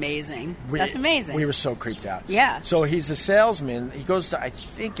 That's amazing. That's amazing. We were so creeped out. Yeah. So he's a salesman. He goes to, I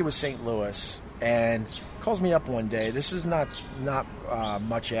think it was St. Louis, and calls me up one day. This is not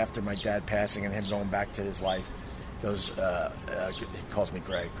much after my dad passing and him going back to his life. He goes, he calls me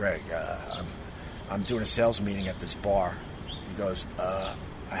Greg. Greg, I'm doing a sales meeting at this bar. He goes,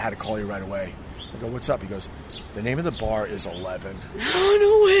 I had to call you right away. I go, what's up? He goes, the name of the bar is 11.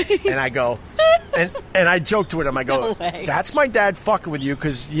 Oh, no way. And I go, and I joked with him. I go, no that's my dad fucking with you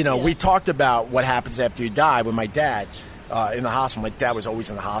because, we talked about what happens after you die with my dad in the hospital. My dad was always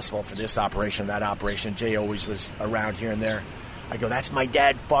in the hospital for this operation, that operation. Jay always was around here and there. I go, that's my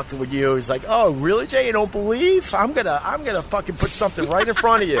dad fucking with you. He's like, oh, really, Jay? You don't believe? I'm gonna fucking put something right in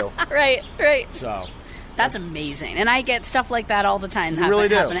front of you. Right. So that's amazing. And I get stuff like that all the time. You really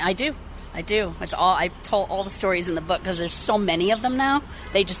do? Happening. I do. It's all. I told all the stories in the book because there's so many of them now.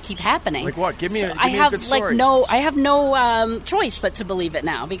 They just keep happening. Like what? Give me a good story. I have no choice but to believe it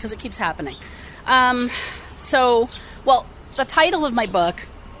now because it keeps happening. The title of my book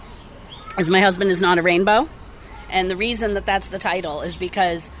is "My Husband Is Not a Rainbow," and the reason that that's the title is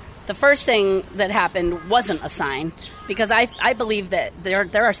because the first thing that happened wasn't a sign. Because I believe that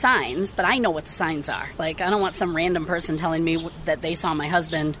there are signs, but I know what the signs are. Like, I don't want some random person telling me that they saw my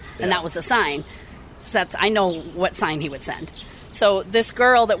husband and that was a sign. I know what sign he would send. So this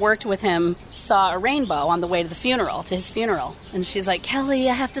girl that worked with him saw a rainbow on the way to his funeral. And she's like, Kelly,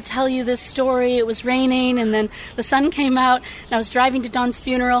 I have to tell you this story. It was raining, and then the sun came out, and I was driving to Don's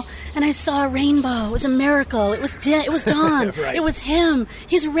funeral, and I saw a rainbow. It was a miracle. It was Don. Right. It was him.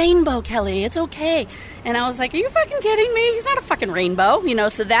 He's a rainbow, Kelly. It's okay. And I was like, are you fucking kidding me? He's not a fucking rainbow.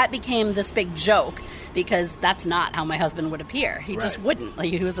 So that became this big joke. Because that's not how my husband would appear. He just wouldn't. Like,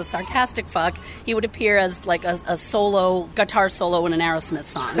 he was a sarcastic fuck. He would appear as like a guitar solo in an Aerosmith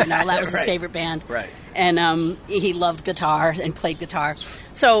song. That was his favorite band. Right. And he loved guitar and played guitar.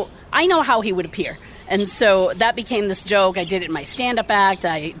 So I know how he would appear. And so that became this joke. I did it in my stand-up act.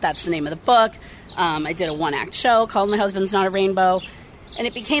 That's the name of the book. I did a one-act show called My Husband's Not a Rainbow. And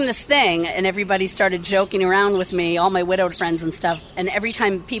it became this thing, and everybody started joking around with me, all my widowed friends and stuff. And every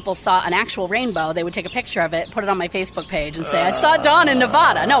time people saw an actual rainbow, they would take a picture of it, put it on my Facebook page, and say, I saw Dawn in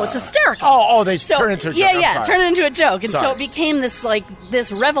Nevada. No, it's hysterical. They turn it into a joke. Yeah, turn it into a joke. And so it became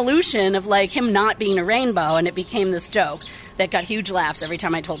this revolution of, him not being a rainbow, and it became this joke that got huge laughs every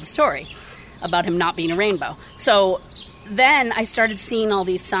time I told the story about him not being a rainbow. So then I started seeing all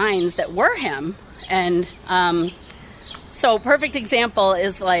these signs that were him, and... So perfect example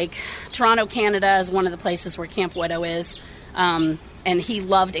is Toronto, Canada is one of the places where Camp Widow is. And he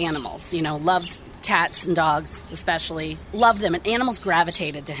loved animals, loved cats and dogs especially, loved them. And animals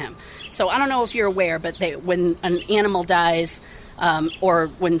gravitated to him. So I don't know if you're aware, but when an animal dies or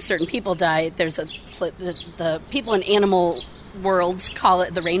when certain people die, there's the people in animal worlds call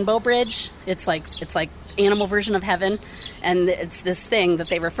it the Rainbow Bridge. It's like animal version of heaven. And it's this thing that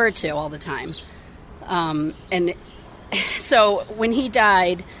they refer to all the time. So when he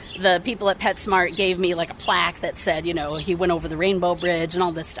died, the people at PetSmart gave me a plaque that said, he went over the Rainbow Bridge and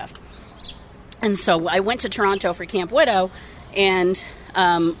all this stuff. And so I went to Toronto for Camp Widow, and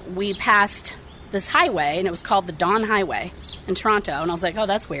we passed this highway, and it was called the Don Highway in Toronto. And I was like, oh,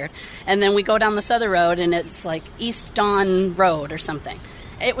 that's weird. And then we go down this other road, and it's East Don Road or something.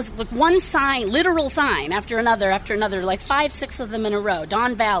 It was one sign, literal sign, after another, 5-6 of them in a row.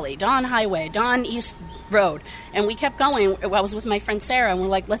 Don Valley, Don Highway, Don East Road. And we kept going. I was with my friend Sarah, and we're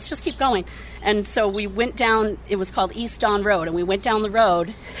like, let's just keep going. And so we went down, it was called East Don Road, and we went down the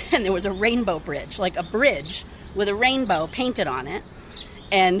road, and there was a rainbow bridge, a bridge with a rainbow painted on it.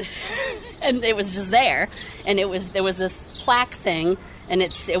 And it was just there. And there was this plaque thing, and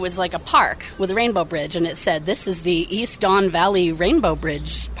it was like a park with a rainbow bridge, and it said, this is the East Don Valley Rainbow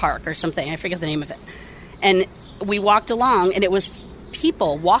Bridge Park or something. I forget the name of it. And we walked along, and it was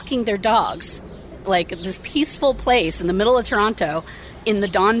people walking their dogs, this peaceful place in the middle of Toronto in the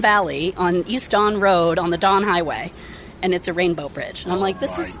Don Valley on East Don Road on the Don Highway. And it's a rainbow bridge. And I'm like,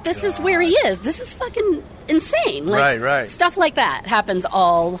 this is where he is. This is fucking insane. Right. Stuff like that happens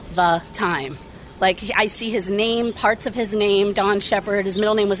all the time. I see his name, parts of his name, Don Shepard. His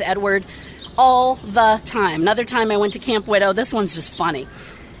middle name was Edward, all the time. Another time I went to Camp Widow. This one's just funny.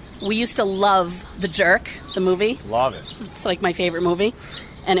 We used to love The Jerk, the movie. Love it. It's my favorite movie.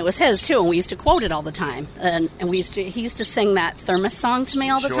 And it was his, too, and we used to quote it all the time. And he used to sing that thermos song to me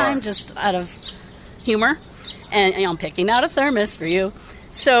all the time, just out of humor. And I'm picking out a thermos for you.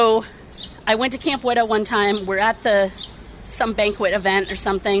 So I went to Camp Widow one time. We're at some banquet event or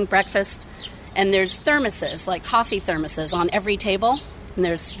something, breakfast, and there's thermoses, coffee thermoses on every table. And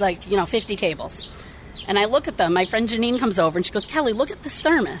there's 50 tables. And I look at them. My friend Janine comes over, and she goes, Kelly, look at this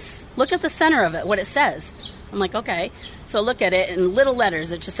thermos. Look at the center of it, what it says. I'm like, okay. So I look at it, in little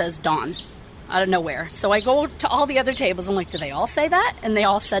letters, it just says Dawn, out of nowhere. So I go to all the other tables. I'm like, do they all say that? And they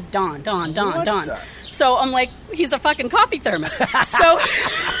all said Dawn, Dawn, Dawn, Dawn. So I'm like, he's a fucking coffee thermos. So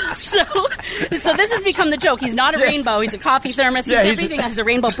this has become the joke. He's not a rainbow. He's a coffee thermos. He's everything. He's a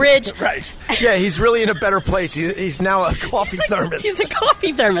rainbow bridge. Right. Yeah, he's really in a better place. He's now a coffee thermos. He's a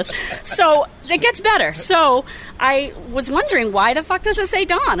coffee thermos. So it gets better. So I was wondering, why the fuck does it say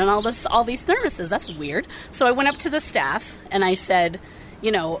Dawn on all these thermoses? That's weird. So I went up to the staff and I said,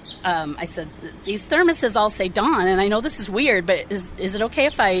 I said, these thermoses all say Dawn, and I know this is weird, but is it okay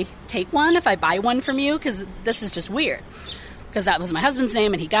if I take one, if I buy one from you? Because this is just weird. Because that was my husband's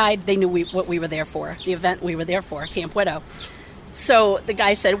name, and he died. They knew what we were there for, the event we were there for, Camp Widow. So the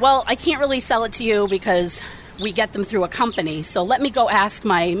guy said, well, I can't really sell it to you because we get them through a company, so let me go ask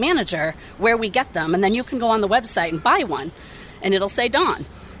my manager where we get them, and then you can go on the website and buy one, and it'll say Dawn.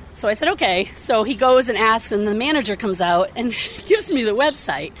 So I said, okay. So he goes and asks, and the manager comes out and gives me the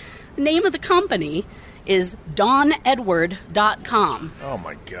website. The name of the company is DonEdward.com. Oh,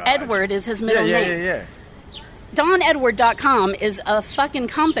 my God. Edward is his middle name. Yeah. DonEdward.com is a fucking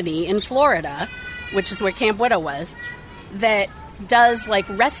company in Florida, which is where Camp Widow was, that does, like,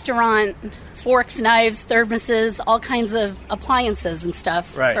 restaurant forks, knives, thermoses, all kinds of appliances and stuff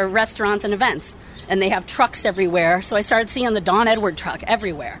for restaurants and events. And they have trucks everywhere. So I started seeing the Don Edward truck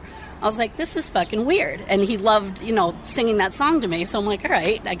everywhere. I was like, this is fucking weird. And he loved, singing that song to me. So I'm like, all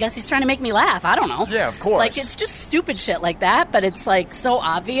right, I guess he's trying to make me laugh. I don't know. Yeah, of course. Like, it's just stupid shit like that, but it's, like, so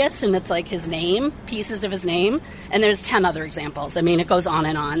obvious, and it's, like, his name, pieces of his name. And there's 10 other examples. I mean, it goes on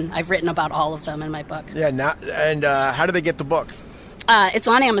and on. I've written about all of them in my book. Yeah, and how do they get the book? It's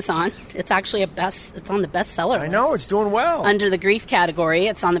on Amazon. It's actually it's on the bestseller list. I know, it's doing well. Under the grief category.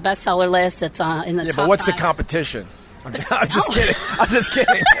 It's on the bestseller list. It's in the top 5. But what's the competition? I'm just kidding.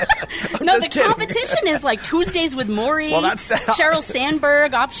 The competition is like Tuesdays with Maury, Sheryl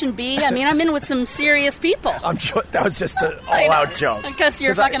Sandberg, Option B. I mean, I'm in with some serious people. That was just an all-out joke. Because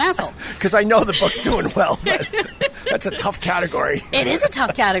you're a fucking asshole. Because I know the book's doing well, but that's a tough category. It is a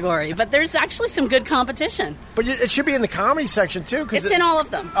tough category, but there's actually some good competition. But it should be in the comedy section, too. It's in all of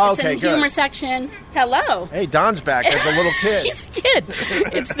them. Oh, it's in the humor section. Hello. Hey, Don's back as a little kid. He's a kid.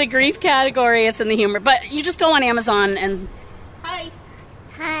 It's the grief category. It's in the humor. But you just go on Amazon and... Hi.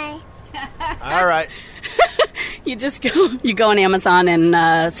 All right. You go on Amazon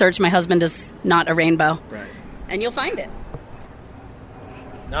and search My Husband Is Not a Rainbow. Right. And you'll find it.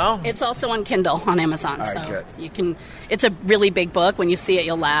 No? It's also on Kindle on Amazon. All right, so good. It's a really big book. When you see it,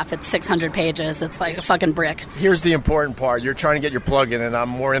 you'll laugh. It's 600 pages. It's like a fucking brick. Here's the important part. You're trying to get your plug in, and I'm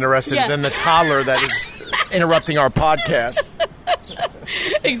more interested than the toddler that is interrupting our podcast.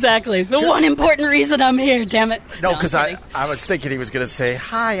 Exactly. The one important reason I'm here, damn it. No, because I was thinking he was going to say,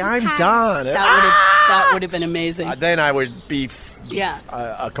 hi, I'm Don. That would have been amazing. Then I would be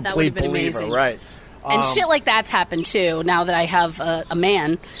a complete believer. Amazing. Right. And shit like that's happened, too. Now that I have a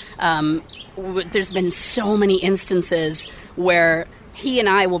man, there's been so many instances where he and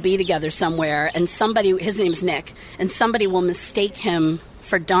I will be together somewhere, and his name's Nick, and somebody will mistake him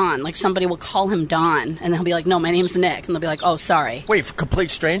for Don. Like, somebody will call him Don, and he'll be like, no, my name's Nick. And they'll be like, oh, sorry. Wait, for complete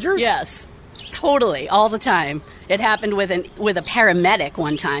strangers? Yes. Totally. All the time. It happened with a paramedic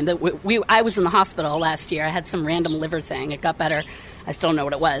one time. I was in the hospital last year. I had some random liver thing. It got better. I still don't know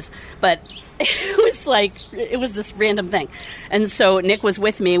what it was. But it was this random thing. And so Nick was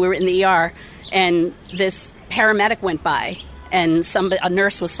with me. We were in the ER, and this paramedic went by. And a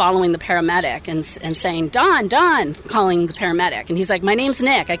nurse was following the paramedic and saying, Don, calling the paramedic. And he's like, my name's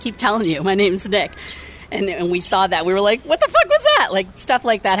Nick. I keep telling you, my name's Nick. And we saw that. We were like, what the fuck was that? Like, stuff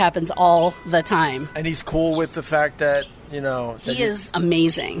like that happens all the time. And he's cool with the fact that, He is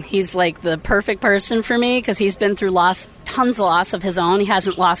amazing. He's like the perfect person for me because he's been through tons of loss of his own. He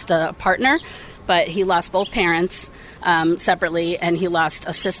hasn't lost a partner, but he lost both parents separately, and he lost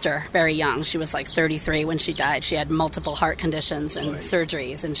a sister very young. She was like 33 when she died. She had multiple heart conditions and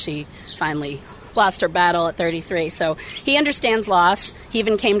surgeries, and she finally lost her battle at 33. So he understands loss. He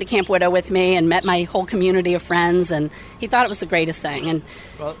even came to Camp Widow with me and met my whole community of friends, and he thought it was the greatest thing. And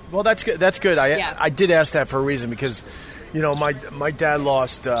well, that's good. That's good. I did ask that for a reason because, my dad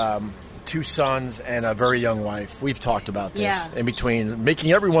lost 2 sons and a very young wife. We've talked about this in between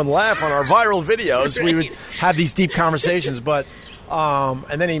making everyone laugh on our viral videos. Right. We would have these deep conversations, but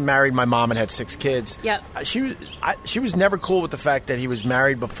and then he married my mom and had 6 kids. Yep. She was never cool with the fact that he was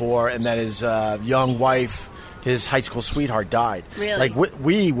married before and that his young wife, his high school sweetheart, died. Really? Like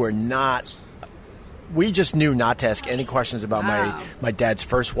we were not. We just knew not to ask any questions about my dad's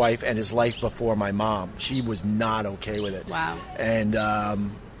first wife and his life before my mom. She was not okay with it. Wow. And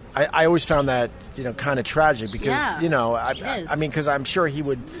I always found that, kind of tragic because, I mean, because I'm sure he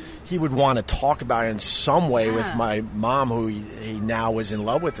would want to talk about it in some way with my mom, who he now was in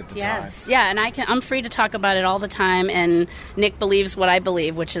love with at the time. Yeah, and I'm free to talk about it all the time, and Nick believes what I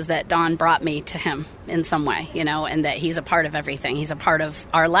believe, which is that Don brought me to him in some way, and that he's a part of everything. He's a part of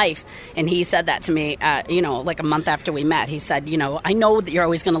our life, and he said that to me, like a month after we met. He said, I know that you're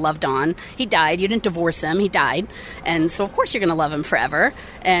always going to love Don. He died. You didn't divorce him. He died. And so, of course, you're going to love him forever.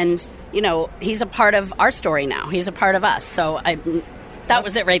 And, he's a part of our story now. He's a part of us. So that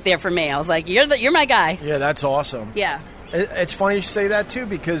was it right there for me. I was like, you're my guy. Yeah, that's awesome. Yeah. It's funny you say that, too,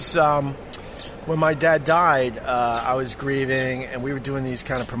 because when my dad died, I was grieving, and we were doing these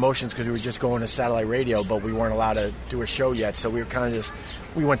kind of promotions because we were just going to satellite radio, but we weren't allowed to do a show yet. So we were kind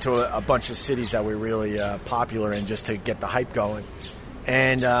of we went to a bunch of cities that were really popular in just to get the hype going.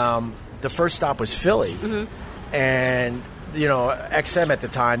 And the first stop was Philly. Mm-hmm. And XM at the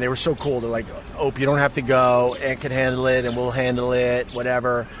time, they were so cool. They're like, "Ope, you don't have to go. Aunt can handle it, and we'll handle it,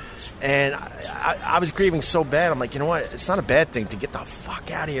 whatever." And I was grieving so bad. I'm like, you know what? It's not a bad thing to get the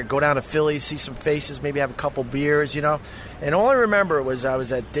fuck out of here. Go down to Philly, see some faces, maybe have a couple beers, And all I remember was I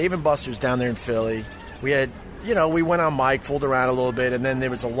was at Dave & Buster's down there in Philly. We had, we went on mic, fooled around a little bit, and then there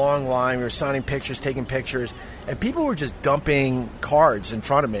was a long line. We were signing pictures, taking pictures, and people were just dumping cards in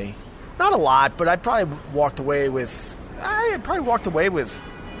front of me. Not a lot, but I probably walked away with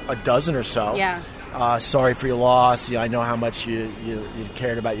a dozen or so. Yeah. Sorry for your loss. I know how much you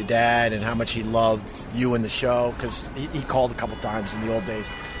cared about your dad and how much he loved you in the show, because he called a couple times in the old days.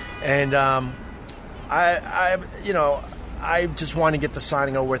 And I just wanted to get the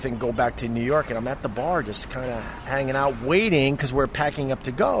signing over with and go back to New York. And I'm at the bar just kind of hanging out, waiting, because we're packing up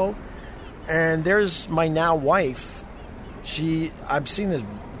to go. And there's my now wife. I've seen this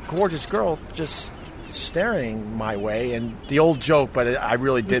gorgeous girl just staring my way, and the old joke, but I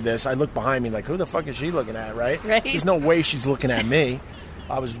really did this. I looked behind me like, who the fuck is she looking at, right? There's no way she's looking at me.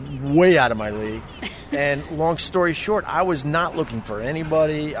 I was way out of my league. And long story short, I was not looking for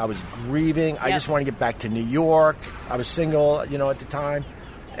anybody. I was grieving. Yep. I just wanted to get back to New York. I was single, at the time.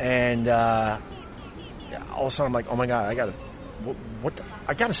 And all of a sudden I'm like, oh my God,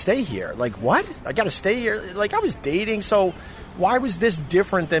 I gotta stay here. Like, what? I gotta stay here? Like, I was dating, so why was this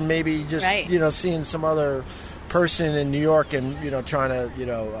different than maybe just, seeing some other person in New York and, trying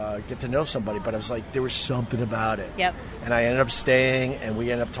to, get to know somebody? But I was like, there was something about it. Yep. And I ended up staying, and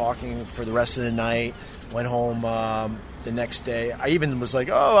we ended up talking for the rest of the night. Went home the next day. I even was like,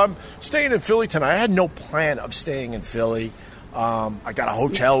 I'm staying in Philly tonight. I had no plan of staying in Philly. I got a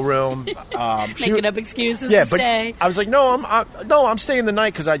hotel room. Making up excuses to stay. I was like, I'm staying the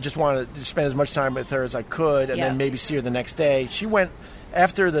night because I just wanted to spend as much time with her as I could, and then maybe see her the next day. She went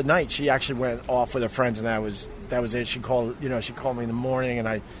after the night. She actually went off with her friends, and that was it. She called me in the morning, and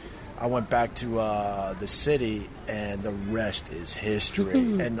I went back to the city, and the rest is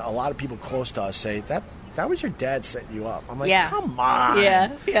history. And a lot of people close to us say that was your dad setting you up. I'm like, come on.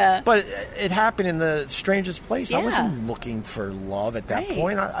 Yeah. But it happened in the strangest place. I wasn't looking for love at that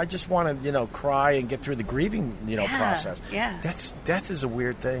point. I just wanted, cry and get through the grieving, process. Yeah. Death is a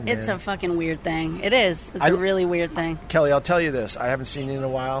weird thing, man. It's a fucking weird thing. It is. It's a really weird thing. Kelly, I'll tell you this. I haven't seen you in a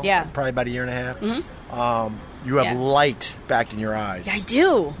while. Yeah. Probably about a year and a half. Mm-hmm. You have light back in your eyes. I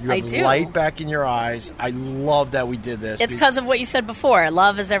do. You have light back in your eyes. I love that we did this. It's because of what you said before.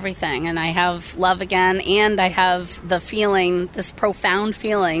 Love is everything. And I have love again, and I have the feeling, this profound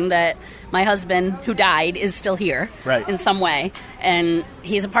feeling that my husband, who died, is still here in some way. And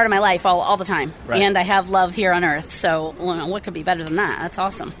he's a part of my life all the time. Right. And I have love here on Earth. So what could be better than that? That's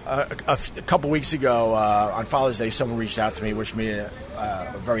awesome. A couple weeks ago, on Father's Day, someone reached out to me, wished me a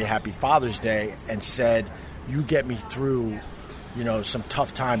very happy Father's Day, and said, you get me through, some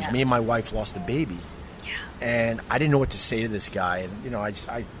tough times. Yeah. Me and my wife lost a baby. Yeah. And I didn't know what to say to this guy. And, I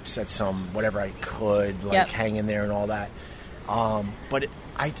said whatever I could, hang in there and all that. But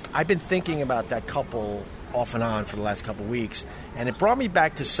I've been thinking about that couple off and on for the last couple of weeks. And it brought me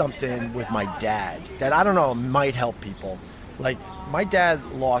back to something with my dad that, I don't know, might help people. Like, my dad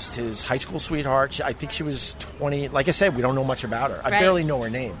lost his high school sweetheart. I think she was 20. Like I said, we don't know much about her. I barely know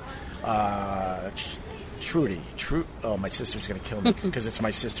her name. Trudy. Oh, my sister's going to kill me because it's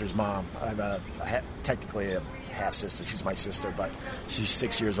my sister's mom. I have technically a half-sister. She's my sister, but she's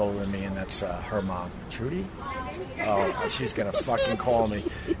 6 years older than me, and that's her mom. Trudy? Oh, she's going to fucking call me.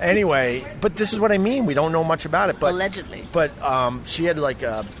 Anyway, but this is what I mean. We don't know much about it. But, allegedly. But she had like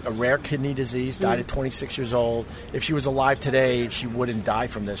a rare kidney disease, died at 26 years old. If she was alive today, she wouldn't die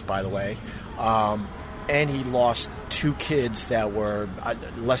from this, by the way. And he lost 2 kids that were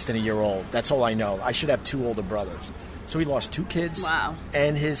less than a year old. That's all I know. I should have 2 older brothers. So he lost 2 kids. Wow.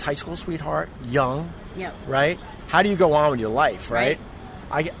 And his high school sweetheart, young. Yep. Right? How do you go on with your life, right?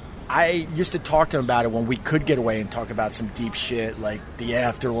 I used to talk to him about it when we could get away and talk about some deep shit like the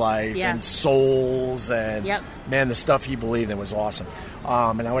afterlife and souls and, man, the stuff he believed in was awesome.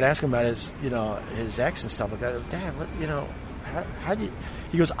 And I would ask him about his ex and stuff like that. Dad, what, how do you...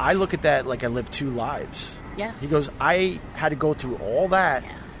 He goes, I look at that like I lived 2 lives. Yeah. He goes, I had to go through all that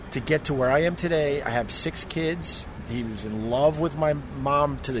to get to where I am today. I have 6 kids. He was in love with my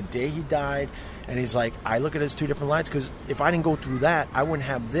mom to the day he died. And he's like, I look at it as 2 different lives because if I didn't go through that, I wouldn't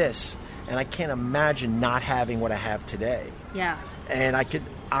have this. And I can't imagine not having what I have today. Yeah. And I could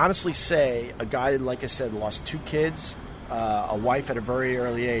honestly say a guy, like I said, lost 2 kids, a wife at a very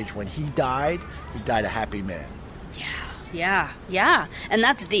early age. When he died a happy man. Yeah. And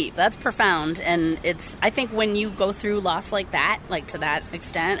that's deep. That's profound. And I think when you go through loss like that, like to that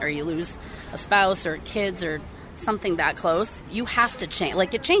extent, or you lose a spouse or kids or something that close, you have to change.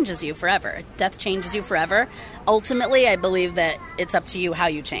 Like, it changes you forever. Death changes you forever. Ultimately, I believe that it's up to you how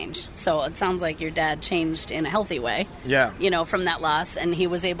you change. So it sounds like your dad changed in a healthy way. Yeah. From that loss, and he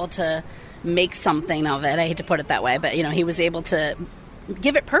was able to make something of it. I hate to put it that way, but, he was able to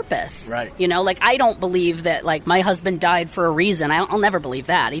give it purpose. Right. I don't believe that, my husband died for a reason. I'll never believe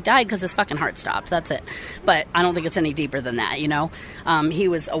that. He died because his fucking heart stopped. That's it. But I don't think it's any deeper than that, He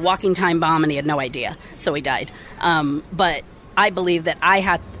was a walking time bomb and he had no idea. So he died. But I believe that I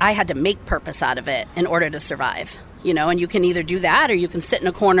had to make purpose out of it in order to survive, and you can either do that or you can sit in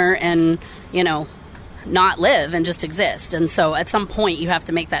a corner and, not live and just exist. And so at some point you have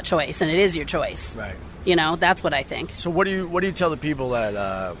to make that choice, and it is your choice. Right. That's what I think. So what do you tell the people that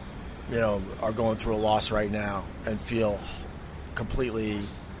are going through a loss right now and feel completely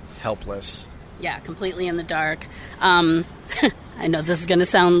helpless? Yeah, completely in the dark. I know this is going to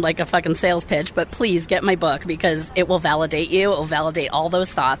sound like a fucking sales pitch, but please get my book because it will validate you. It will validate all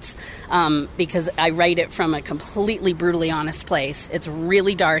those thoughts because I write it from a completely brutally honest place. It's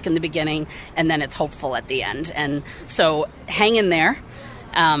really dark in the beginning, and then it's hopeful at the end. And so hang in there.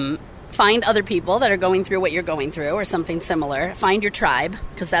 Find other people that are going through what you're going through or something similar. Find your tribe,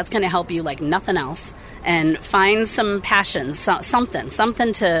 because that's going to help you like nothing else. And find some passions,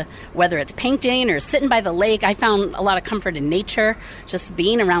 something to, whether it's painting or sitting by the lake. I found a lot of comfort in nature, just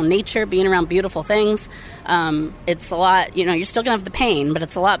being around nature, being around beautiful things. It's a lot, you're still going to have the pain, but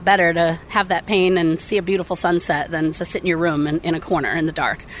it's a lot better to have that pain and see a beautiful sunset than to sit in your room in a corner in the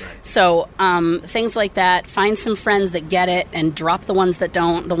dark. Right. So things like that. Find some friends that get it and drop the ones that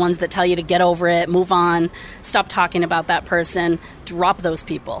don't, the ones that tell you to get over it, move on, stop talking about that person. Drop those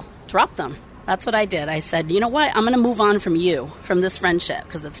people. Drop them. That's what I did. I said, you know what? I'm going to move on from you, from this friendship,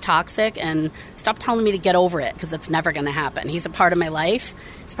 because it's toxic, and stop telling me to get over it, because it's never going to happen. He's a part of my life.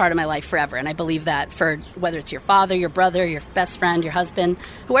 He's part of my life forever, and I believe that for whether it's your father, your brother, your best friend, your husband,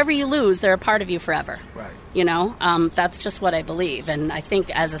 whoever you lose, they're a part of you forever. Right. That's just what I believe. And I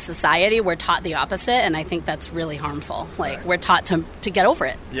think as a society, we're taught the opposite, and I think that's really harmful. Like, we're taught to get over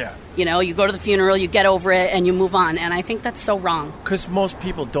it. Yeah. You go to the funeral, you get over it, and you move on. And I think that's so wrong. Because most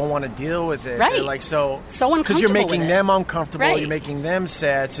people don't want to deal with it. Right. They're like, so uncomfortable. Because you're making them uncomfortable, right. You're making them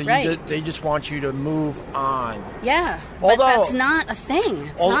sad, so they just want you to move on. Yeah. But that's not a thing.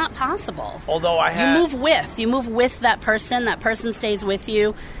 It's not possible. Although You move with that person stays with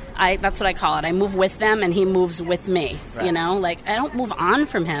you. That's what I call it. I move with them, and he moves with me. Right. I don't move on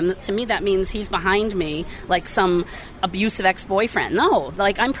from him. To me, that means he's behind me, like some abusive ex-boyfriend. No,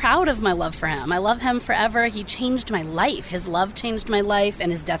 I'm proud of my love for him. I love him forever. He changed my life. His love changed my life,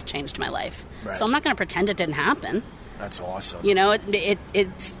 and his death changed my life. Right. So I'm not going to pretend it didn't happen. That's awesome.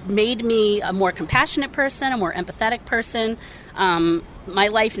 It's made me a more compassionate person, a more empathetic person. My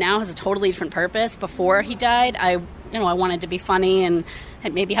life now has a totally different purpose. Before he died, I wanted to be funny and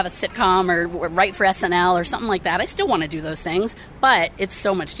maybe have a sitcom or write for SNL or something like that. I still want to do those things, but it's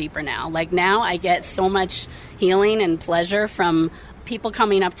so much deeper now. Now I get so much healing and pleasure from people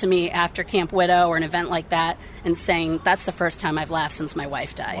coming up to me after Camp Widow or an event like that and saying, that's the first time I've laughed since my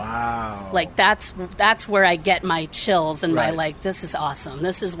wife died. Wow. That's where I get my chills and my, this is awesome.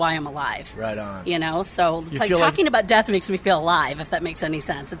 This is why I'm alive. Right on. So it's talking about death makes me feel alive, if that makes any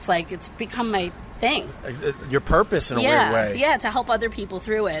sense. It's it's become my thing. Your purpose in a weird way. Yeah, to help other people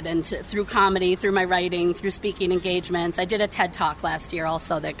through it and through comedy, through my writing, through speaking engagements. I did a TED Talk last year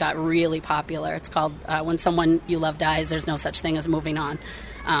also that got really popular. It's called When Someone You Love Dies, There's No Such Thing as Moving On.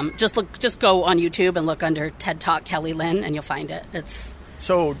 Just go on YouTube and look under TED Talk Kelly Lynn, and you'll find it.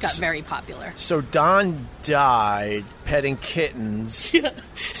 got very popular. So Don died petting kittens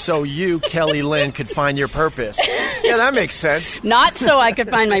so you, Kelly Lynn, could find your purpose. Yeah, that makes sense. Not so I could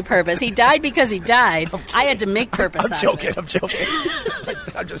find my purpose. He died because he died. I had to make purpose out of it. I'm joking.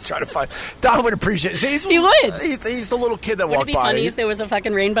 I'm just trying to find... Don would appreciate it. He would. He's the little kid that walked by. Would it be funny if there was a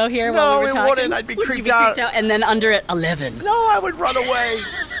fucking rainbow here while we were talking? No, it wouldn't. I'd be creeped out. And then under it, 11. No, I would run away.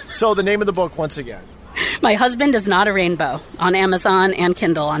 So the name of the book, once again. My Husband is Not a Rainbow, on Amazon and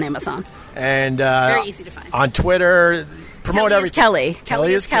Kindle on Amazon. And very easy to find. On Twitter, promote everything.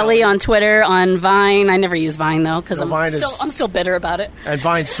 Kelly is Kelly on Twitter, on Vine. I never use Vine, though, because I'm still bitter about it. And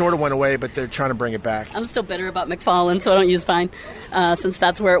Vine sort of went away, but they're trying to bring it back. I'm still bitter about McFarlane, so I don't use Vine, since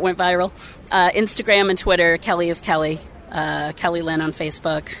that's where it went viral. Instagram and Twitter, Kelly is Kelly. Kelly Lynn on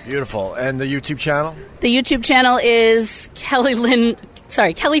Facebook. Beautiful. And the YouTube channel? The YouTube channel is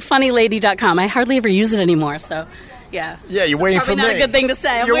kellyfunnylady.com. I hardly ever use it anymore, so yeah. Yeah, you're waiting for me. Probably not a good thing to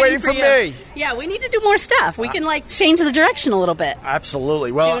say. You're waiting for me. Yeah, we need to do more stuff. We can change the direction a little bit.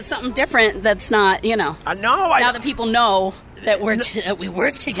 Absolutely. Well, do something different that's not, I know. Now that people know that we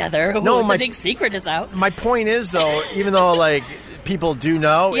work together. The big secret is out. My point is, though, even though people do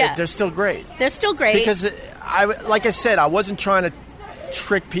know, they're still great. They're still great because like I said, I wasn't trying to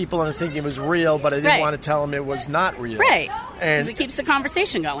trick people into thinking it was real, but I didn't want to tell them it was not real. Right. Because it keeps the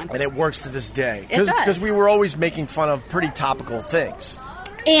conversation going. And it works to this day. It does. Because we were always making fun of pretty topical things.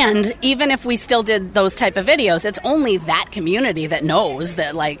 And even if we still did those type of videos, it's only that community that knows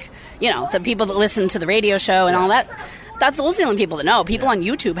that, the people that listen to the radio show and all that. That's those the only people that know. People on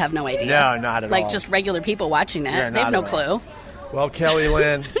YouTube have no idea. No, not at all. Just regular people watching that. They have no clue. Well, Kelly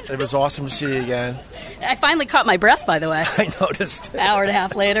Lynn, it was awesome to see you again. I finally caught my breath, by the way. I noticed. An hour and a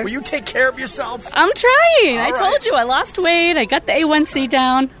half later. Will you take care of yourself? I'm trying. I told you I lost weight. I got the A1C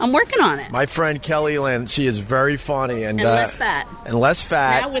down. I'm working on it. My friend Kelly Lynn, she is very funny. And less fat. And less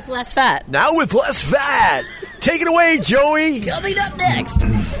fat. Now with less fat. Take it away, Joey. Coming up next.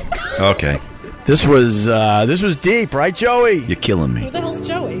 Okay. This was deep, right, Joey? You're killing me. Who the hell's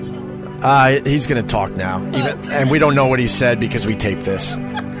Joey? He's going to talk now, and we don't know what he said because we taped this.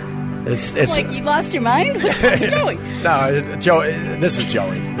 It's like you lost your mind. It's Joey. No, Joey. This is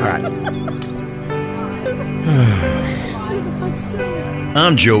Joey. All right.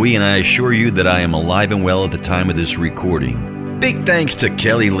 I'm Joey, and I assure you that I am alive and well at the time of this recording. Big thanks to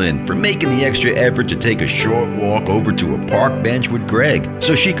Kelly Lynn for making the extra effort to take a short walk over to a park bench with Greg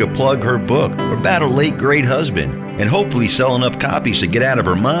so she could plug her book about her late great husband and hopefully sell enough copies to get out of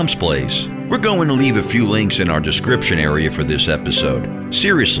her mom's place. We're going to leave a few links in our description area for this episode.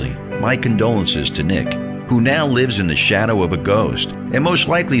 Seriously, my condolences to Nick, who now lives in the shadow of a ghost and most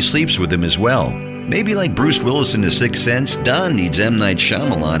likely sleeps with him as well. Maybe like Bruce Willis in The Sixth Sense, Don needs M. Night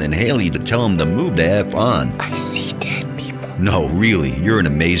Shyamalan and Haley to tell him to move the F on. I see dead people. No, really, you're an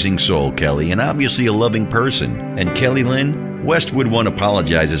amazing soul, Kelly, and obviously a loving person. And Kelly Lynn, Westwood One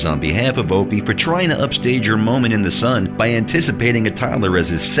apologizes on behalf of Opie for trying to upstage your moment in the sun by anticipating a toddler as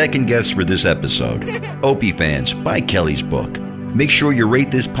his second guest for this episode. Opie fans, buy Kelly's book. Make sure you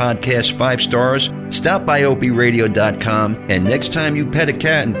rate this podcast 5 stars, stop by opieradio.com, and next time you pet a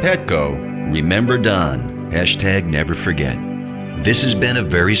cat in Petco, remember Don. #never forget. This has been a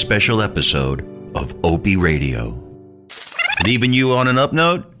very special episode of Opie Radio. Leaving you on an up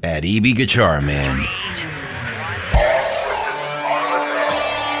note at EB Guitar Man.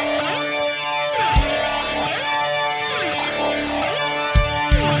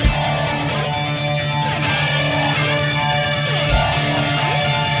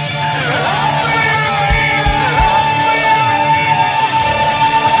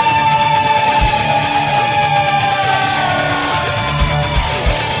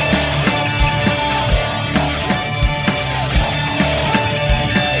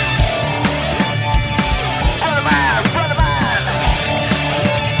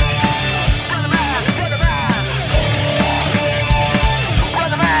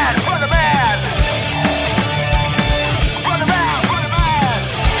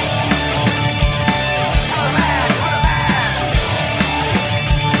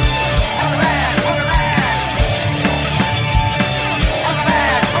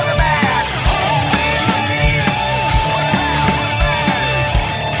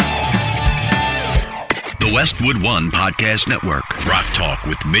 Westwood One Podcast Network. Rock Talk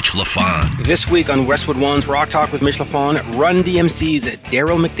with Mitch LaFon. This week on Westwood One's Rock Talk with Mitch LaFon, Run DMC's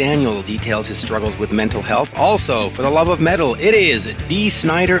Daryl McDaniel details his struggles with mental health. Also, for the love of metal, it is Dee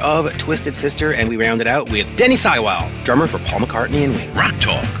Snider of Twisted Sister, and we round it out with Denny Sywell, drummer for Paul McCartney and Wings. Rock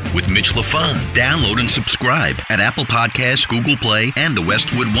Talk with Mitch LaFon. Download and subscribe at Apple Podcasts, Google Play, and the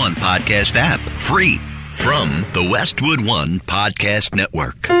Westwood One Podcast app. Free. From the Westwood One Podcast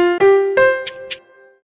Network.